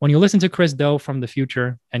 When you listen to Chris Do from The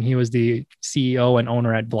Futur, and he was the CEO and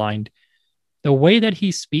owner at Blind, the way that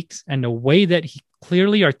he speaks and the way that he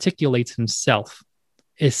clearly articulates himself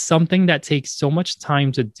is something that takes so much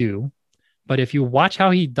time to do. But if you watch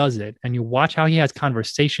how he does it and you watch how he has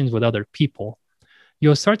conversations with other people,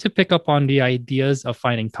 you'll start to pick up on the ideas of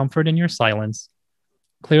finding comfort in your silence,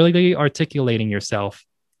 clearly articulating yourself,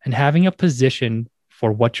 and having a position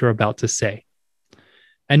for what you're about to say.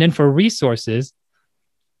 And then for resources,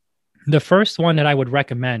 the first one that I would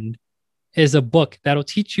recommend is a book that'll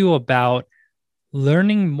teach you about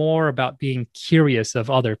learning more about being curious of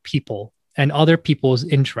other people and other people's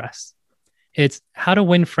interests. It's How to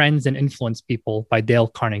Win Friends and Influence People by Dale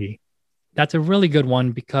Carnegie. That's a really good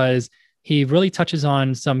one because he really touches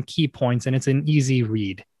on some key points and it's an easy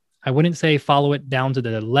read. I wouldn't say follow it down to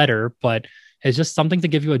the letter, but it's just something to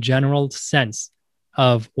give you a general sense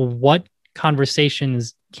of what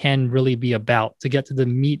conversations can really be about, to get to the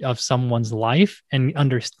meat of someone's life and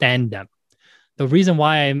understand them. The reason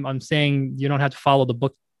why I'm saying you don't have to follow the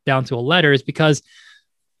book down to a letter is because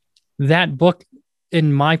that book,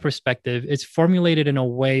 in my perspective, is formulated in a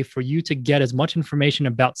way for you to get as much information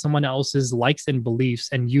about someone else's likes and beliefs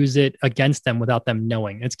and use it against them without them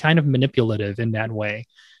knowing. It's kind of manipulative in that way.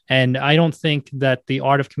 And I don't think that the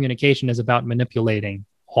art of communication is about manipulating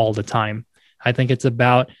all the time. I think it's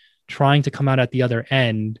about trying to come out at the other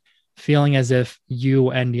end feeling as if you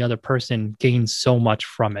and the other person gain so much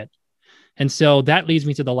from it. And so that leads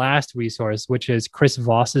me to the last resource, which is Chris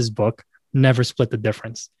Voss's book, Never Split the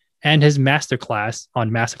Difference. And his masterclass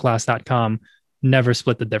on masterclass.com, Never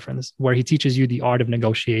Split the Difference, where he teaches you the art of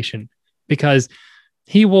negotiation, because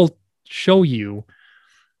he will show you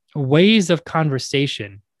ways of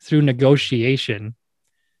conversation through negotiation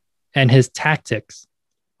and his tactics,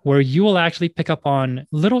 where you will actually pick up on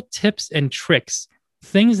little tips and tricks,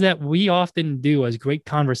 things that we often do as great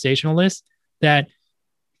conversationalists that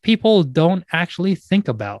people don't actually think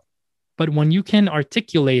about. But when you can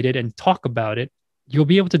articulate it and talk about it, you'll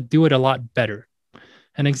be able to do it a lot better.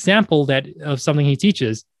 An example of something he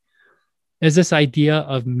teaches is this idea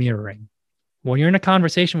of mirroring. When you're in a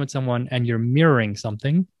conversation with someone and you're mirroring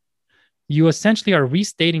something, you essentially are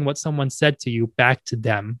restating what someone said to you back to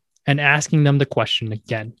them and asking them the question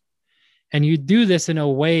again. And you do this in a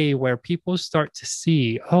way where people start to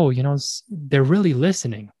see, oh, they're really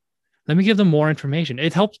listening. Let me give them more information.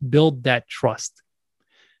 It helps build that trust.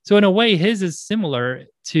 So in a way, his is similar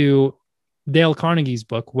to Dale Carnegie's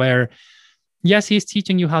book, where, yes, he's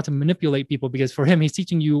teaching you how to manipulate people, because for him, he's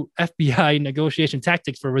teaching you FBI negotiation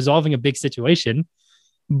tactics for resolving a big situation.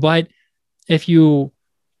 But if you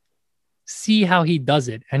see how he does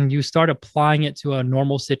it and you start applying it to a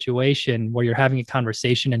normal situation where you're having a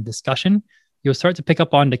conversation and discussion, you'll start to pick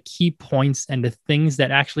up on the key points and the things that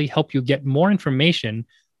actually help you get more information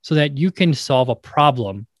so that you can solve a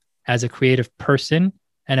problem as a creative person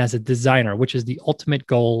and as a designer, which is the ultimate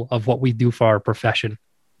goal of what we do for our profession.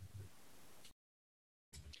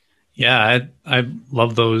 Yeah, I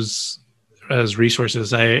love those as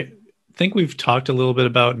resources. I think we've talked a little bit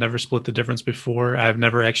about Never Split the Difference before. I've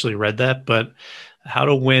never actually read that, but How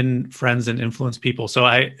to Win Friends and Influence People. So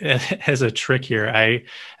I, as a trick here,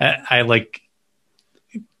 I like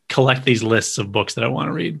collect these lists of books that I want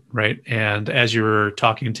to read, right? And as you were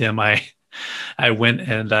talking, Tim, I went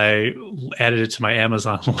and I added it to my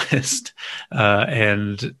Amazon list.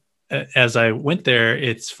 And as I went there,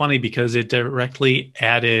 it's funny because it directly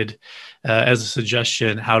added as a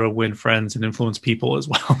suggestion How to Win Friends and Influence People as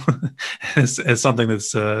well, as something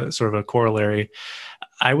that's sort of a corollary.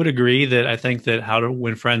 I would agree that I think that How to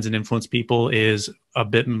Win Friends and Influence People is a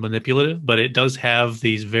bit manipulative, but it does have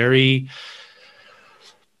these very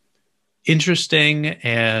interesting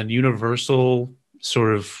and universal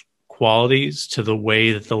sort of qualities to the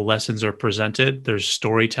way that the lessons are presented. There's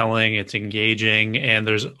storytelling, it's engaging, and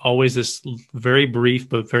there's always this very brief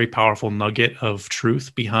but very powerful nugget of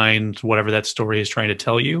truth behind whatever that story is trying to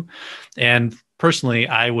tell you. And personally,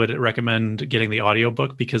 I would recommend getting the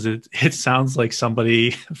audiobook because it sounds like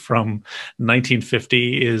somebody from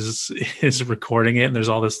 1950 is recording it, and there's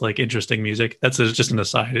all this like interesting music. That's just an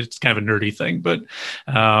aside. It's kind of a nerdy thing, but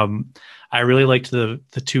I really liked the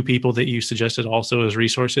two people that you suggested also as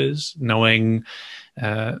resources, knowing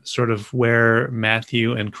sort of where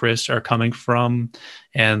Matthew and Chris are coming from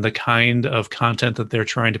and the kind of content that they're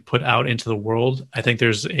trying to put out into the world. I think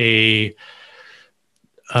there's a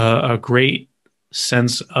great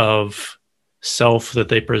sense of self that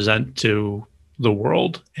they present to the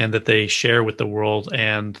world and that they share with the world,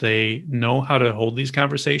 and they know how to hold these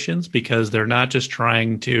conversations because they're not just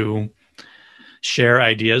trying to share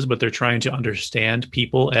ideas, but they're trying to understand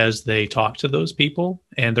people as they talk to those people.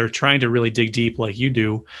 And they're trying to really dig deep like you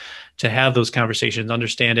do to have those conversations,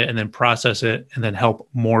 understand it, and then process it and then help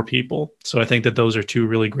more people. So I think that those are two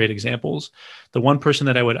really great examples. The one person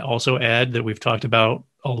that I would also add that we've talked about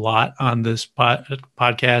a lot on this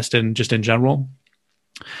podcast and just in general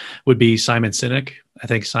would be Simon Sinek. I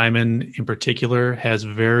think Simon in particular has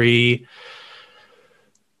very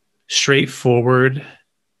straightforward,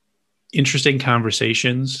 interesting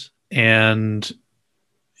conversations, and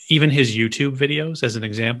even his YouTube videos, as an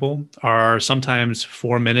example, are sometimes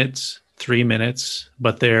 4 minutes, 3 minutes,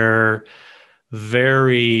 but they're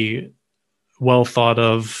very well thought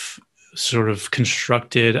of, sort of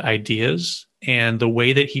constructed ideas. And the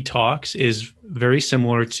way that he talks is very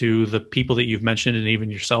similar to the people that you've mentioned, and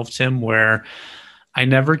even yourself, Tim, where I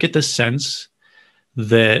never get the sense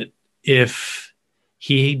that if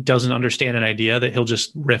he doesn't understand an idea that he'll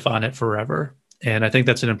just riff on it forever. And I think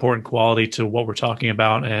that's an important quality to what we're talking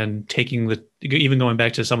about, and even going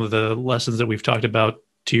back to some of the lessons that we've talked about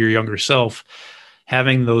to your younger self,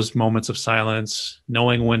 having those moments of silence,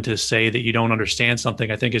 knowing when to say that you don't understand something,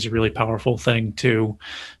 I think is a really powerful thing to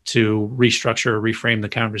restructure, reframe the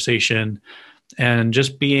conversation, and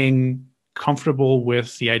just being comfortable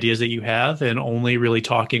with the ideas that you have and only really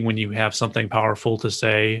talking when you have something powerful to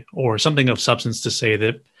say or something of substance to say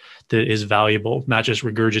that is valuable, not just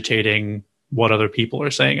regurgitating what other people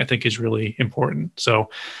are saying, I think is really important. So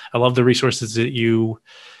I love the resources that you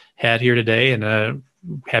had here today, and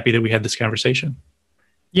happy that we had this conversation.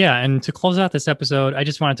 Yeah, and to close out this episode, I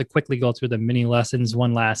just wanted to quickly go through the mini lessons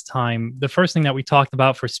one last time. The first thing that we talked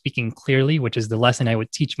about for speaking clearly, which is the lesson I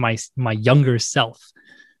would teach my younger self,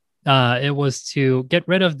 it was to get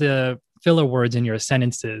rid of the filler words in your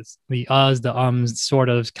sentences, the uhs, the ums, sort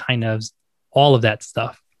of, kind of, all of that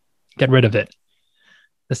stuff. Get rid of it.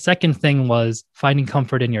 The second thing was finding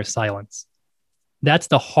comfort in your silence. That's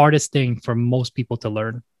the hardest thing for most people to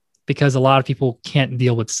learn because a lot of people can't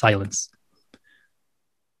deal with silence.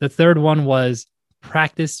 The third one was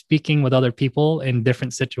practice speaking with other people in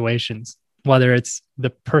different situations, whether it's the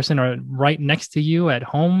person right next to you at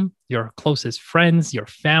home, your closest friends, your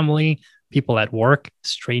family, people at work,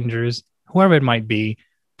 strangers, whoever it might be,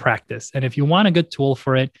 practice. And if you want a good tool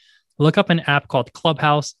for it, look up an app called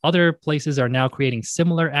Clubhouse. Other places are now creating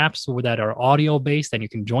similar apps that are audio based and you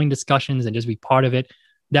can join discussions and just be part of it.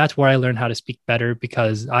 That's where I learned how to speak better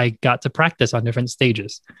because I got to practice on different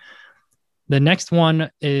stages. The next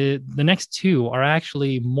two are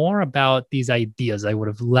actually more about these ideas I would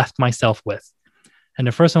have left myself with. And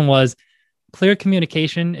the first one was clear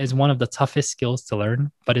communication is one of the toughest skills to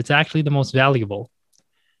learn, but it's actually the most valuable.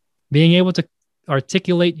 Being able to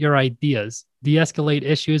articulate your ideas, de-escalate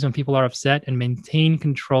issues when people are upset, and maintain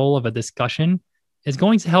control of a discussion is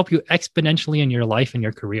going to help you exponentially in your life and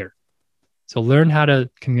your career. So learn how to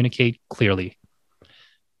communicate clearly.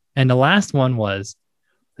 And the last one was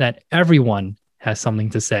that everyone has something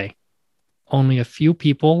to say. Only a few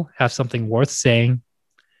people have something worth saying.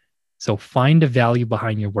 So find the value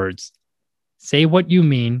behind your words. Say what you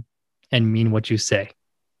mean and mean what you say.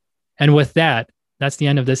 And with that, that's the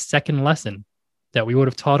end of this second lesson that we would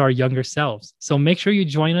have taught our younger selves. So make sure you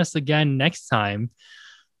join us again next time,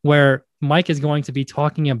 where Mike is going to be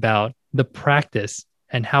talking about the practice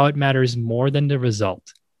and how it matters more than the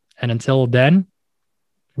result. And until then,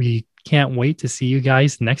 we can't wait to see you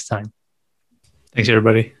guys next time. Thanks,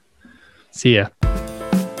 everybody. See ya.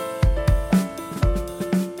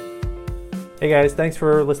 Hey guys, thanks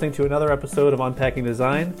for listening to another episode of Unpacking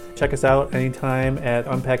Design. Check us out anytime at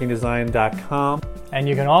unpackingdesign.com. And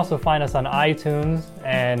you can also find us on iTunes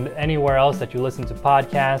and anywhere else that you listen to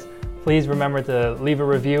podcasts. Please remember to leave a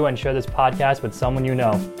review and share this podcast with someone you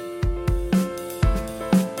know.